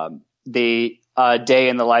chronicles the day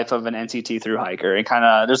in the life of an NCT thru hiker. And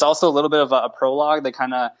there's also a little bit of a prologue that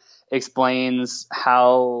kind of explains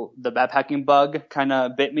how the backpacking bug kind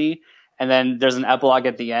of bit me. And then there's an epilogue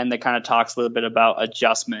at the end that kind of talks a little bit about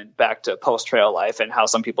adjustment back to post-trail life and how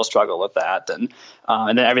some people struggle with that. And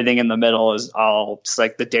then everything in the middle is all just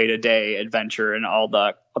like the day-to-day adventure and all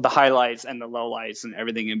the highlights and the lowlights and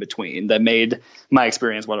everything in between that made my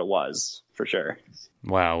experience what it was, for sure.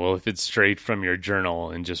 Wow. Well, if it's straight from your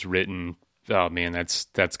journal and just written, oh man,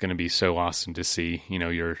 that's going to be so awesome to see,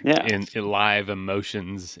 your in live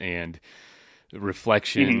emotions and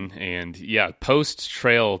reflection and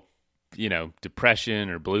post-trail depression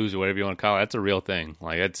or blues or whatever you want to call it. That's a real thing.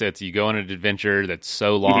 Like it's you go on an adventure that's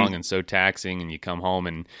so long and so taxing, and you come home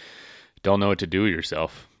and don't know what to do with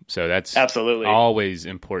yourself. So that's absolutely always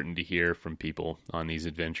important to hear from people on these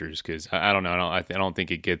adventures, because I don't know, I don't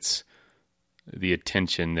think it gets the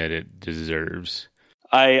attention that it deserves.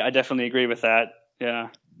 I definitely agree with that. Yeah,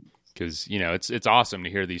 because it's awesome to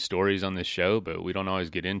hear these stories on this show, but we don't always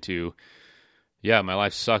get into. Yeah, my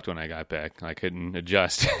life sucked when I got back. I couldn't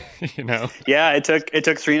adjust, Yeah, it took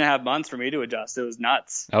 3.5 months for me to adjust. It was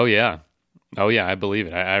nuts. Oh yeah, I believe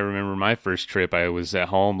it. I remember my first trip. I was at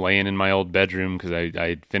home laying in my old bedroom because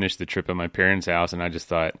I finished the trip at my parents' house, and I just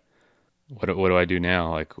thought, what do I do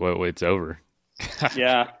now? Like, it's over.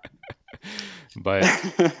 Yeah. But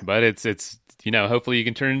it's hopefully you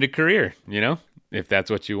can turn it into a career, if that's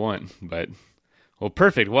what you want. But. Well,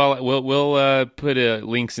 perfect. Well, we'll put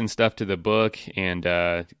links and stuff to the book, and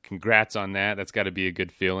congrats on that. That's got to be a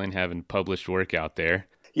good feeling, having published work out there.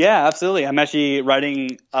 Yeah, absolutely. I'm actually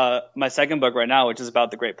writing my second book right now, which is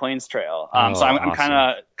about the Great Plains Trail. So I'm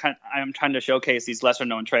awesome. I'm trying to showcase these lesser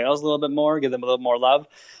known trails a little bit more, give them a little more love.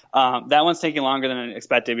 That one's taking longer than I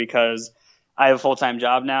expected because I have a full-time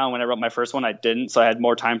job now. When I wrote my first one, I didn't, so I had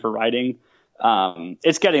more time for writing.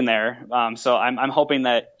 It's getting there. So I'm hoping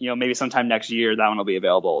that, maybe sometime next year that one will be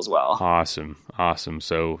available as well. Awesome.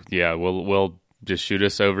 So yeah, we'll just shoot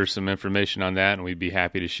us over some information on that and we'd be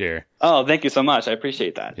happy to share. Oh, thank you so much. I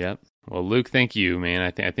appreciate that. Yep. Well, Luke, thank you,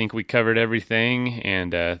 man. I think we covered everything,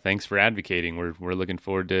 and thanks for advocating. We're looking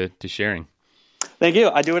forward to sharing. Thank you.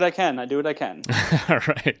 I do what I can. I do what I can. All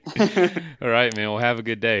right. All right, man. Well, have a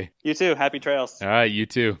good day. You too. Happy trails. All right, you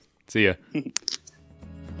too. See ya.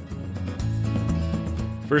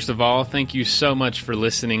 First of all, thank you so much for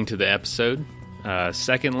listening to the episode.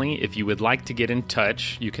 Secondly, if you would like to get in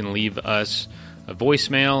touch, you can leave us a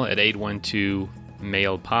voicemail at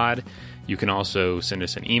 812-MAIL-POD. You can also send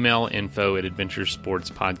us an email,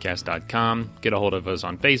 info@adventuresportspodcast.com. Get a hold of us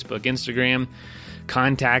on Facebook, Instagram.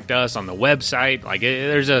 Contact us on the website.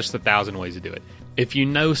 There's just 1,000 ways to do it. If you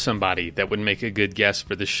know somebody that would make a good guest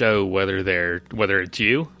for the show, whether it's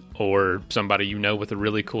you or somebody you know with a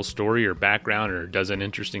really cool story or background or does an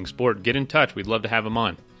interesting sport, get in touch. We'd love to have them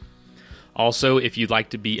on. Also, if you'd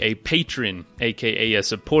like to be a patron, aka a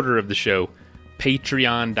supporter of the show,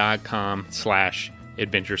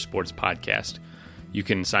 patreon.com/Adventure Sports Podcast. You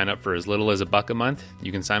can sign up for as little as $1 a month.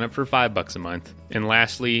 You can sign up for $5 a month. And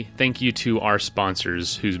lastly, thank you to our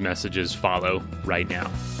sponsors whose messages follow right now.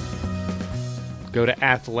 Go to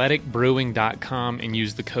athleticbrewing.com and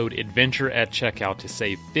use the code ADVENTURE at checkout to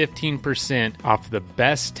save 15% off the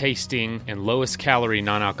best tasting and lowest calorie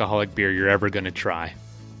non-alcoholic beer you're ever going to try.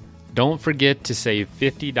 Don't forget to save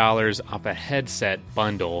 $50 off a headset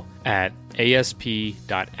bundle at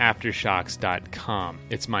asp.aftershocks.com.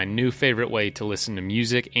 It's my new favorite way to listen to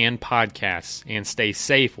music and podcasts and stay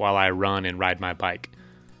safe while I run and ride my bike.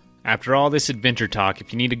 After all this adventure talk,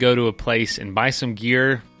 if you need to go to a place and buy some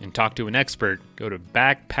gear and talk to an expert, go to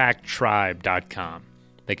backpacktribe.com.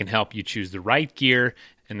 They can help you choose the right gear,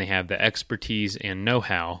 and they have the expertise and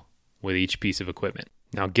know-how with each piece of equipment.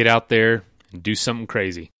 Now get out there and do something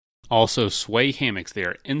crazy. Also, Sway hammocks. They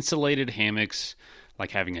are insulated hammocks,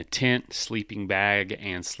 like having a tent, sleeping bag,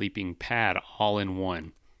 and sleeping pad all in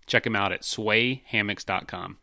one. Check them out at swayhammocks.com.